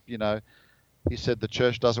said, you know, he said the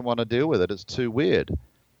church doesn't want to deal with it. It's too weird.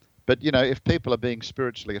 But, you know, if people are being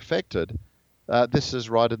spiritually affected, this is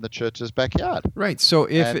right in the church's backyard. Right. So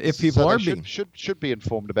if people are being... should be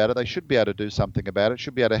informed about it. They should be able to do something about it.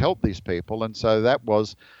 Should be able to help these people. And so that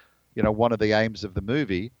was, you know, one of the aims of the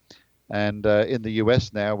movie. And in the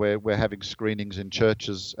US now, we're having screenings in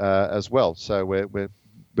churches as well. So we're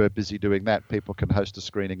busy doing that. People can host a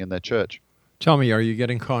screening in their church. Tell me, are you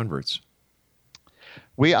getting converts?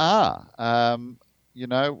 We are. You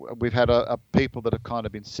know, we've had people that have kind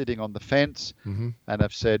of been sitting on the fence and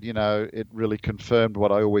have said, you know, it really confirmed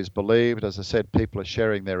what I always believed. As I said, people are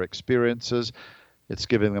sharing their experiences. It's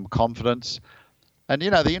giving them confidence. And, you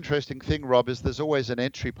know, the interesting thing, Rob, is there's always an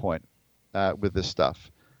entry point with this stuff.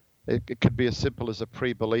 It could be as simple as a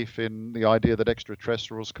pre-belief in the idea that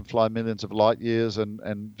extraterrestrials can fly millions of light years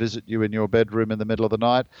and visit you in your bedroom in the middle of the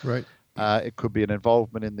night. Right. It could be an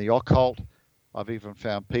involvement in the occult. I've even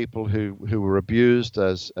found people who were abused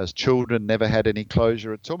as children, never had any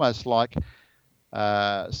closure. It's almost like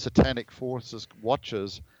satanic forces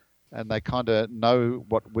watchers, and they kind of know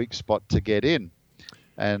what weak spot to get in.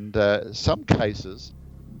 And some cases,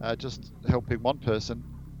 just helping one person,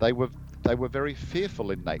 they were very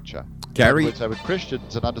fearful in nature. Gary, in other words, they were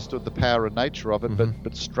Christians and understood the power and nature of it,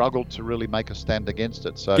 but struggled to really make a stand against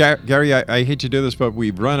it. So, Gary, I hate to do this, but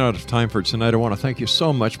we've run out of time for tonight. I want to thank you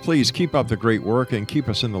so much. Please keep up the great work and keep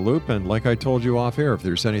us in the loop. And like I told you off air, if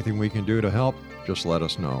there's anything we can do to help, just let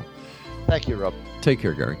us know. Thank you, Rob. Take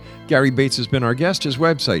care, Gary. Gary Bates has been our guest. His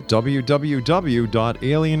website,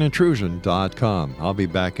 www.alienintrusion.com. I'll be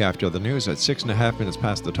back after the news at 6.5 minutes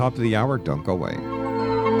past the top of the hour. Don't go away.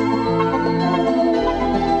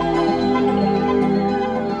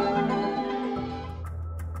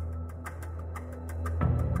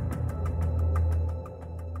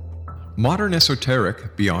 Modern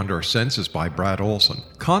Esoteric, Beyond Our Senses by Brad Olson,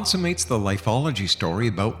 consummates the lifology story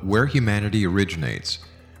about where humanity originates.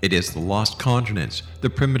 It is the lost continents,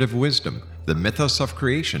 the primitive wisdom, the mythos of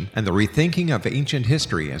creation, and the rethinking of ancient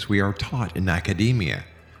history as we are taught in academia.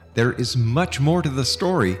 There is much more to the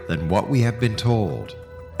story than what we have been told.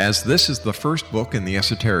 As this is the first book in the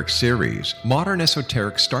Esoteric series, Modern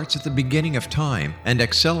Esoteric starts at the beginning of time and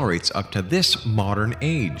accelerates up to this modern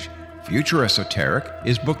age. Future Esoteric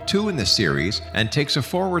is book 2 in the series and takes a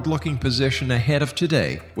forward-looking position ahead of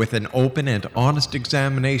today with an open and honest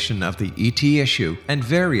examination of the ET issue and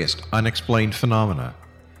various unexplained phenomena.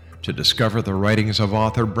 To discover the writings of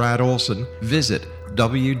author Brad Olson, visit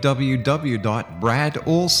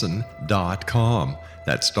www.bradolson.com.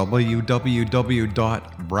 That's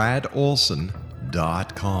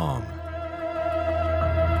www.bradolson.com.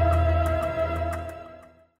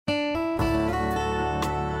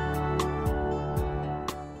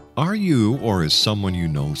 Are you or is someone you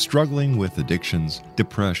know struggling with addictions,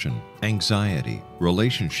 depression, anxiety,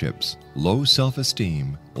 relationships, low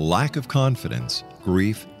self-esteem, lack of confidence,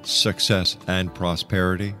 grief, success, and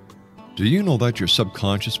prosperity? Do you know that your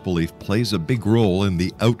subconscious belief plays a big role in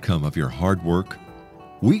the outcome of your hard work?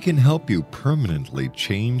 We can help you permanently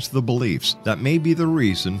change the beliefs that may be the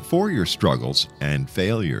reason for your struggles and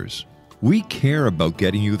failures. We care about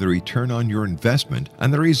getting you the return on your investment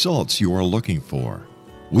and the results you are looking for.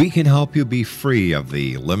 We can help you be free of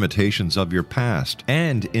the limitations of your past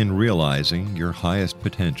and in realizing your highest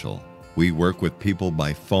potential. We work with people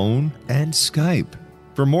by phone and Skype.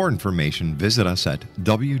 For more information, visit us at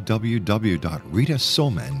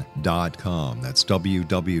www.ritasoman.com. That's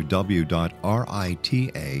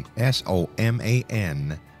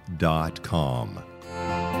www.ritasoman.com.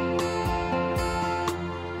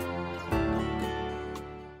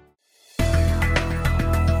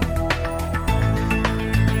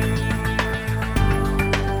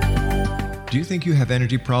 Do you think you have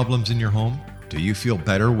energy problems in your home? Do you feel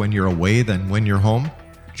better when you're away than when you're home?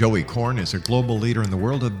 Joey Korn is a global leader in the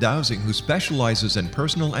world of dowsing who specializes in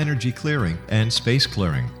personal energy clearing and space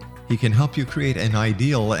clearing. He can help you create an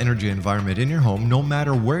ideal energy environment in your home no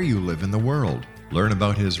matter where you live in the world. Learn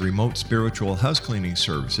about his remote spiritual house cleaning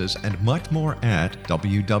services and much more at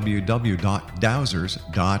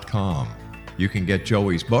www.dowsers.com. You can get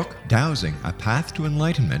Joey's book, Dowsing, A Path to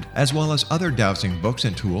Enlightenment, as well as other dowsing books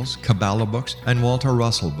and tools, Kabbalah books, and Walter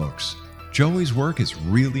Russell books. Joey's work is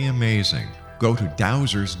really amazing. Go to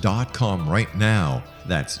dowsers.com right now.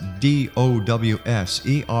 That's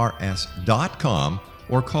DOWSERS.com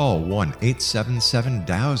or call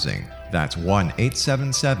 1-877-DOWSING. That's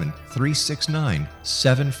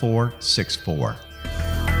 1-877-369-7464.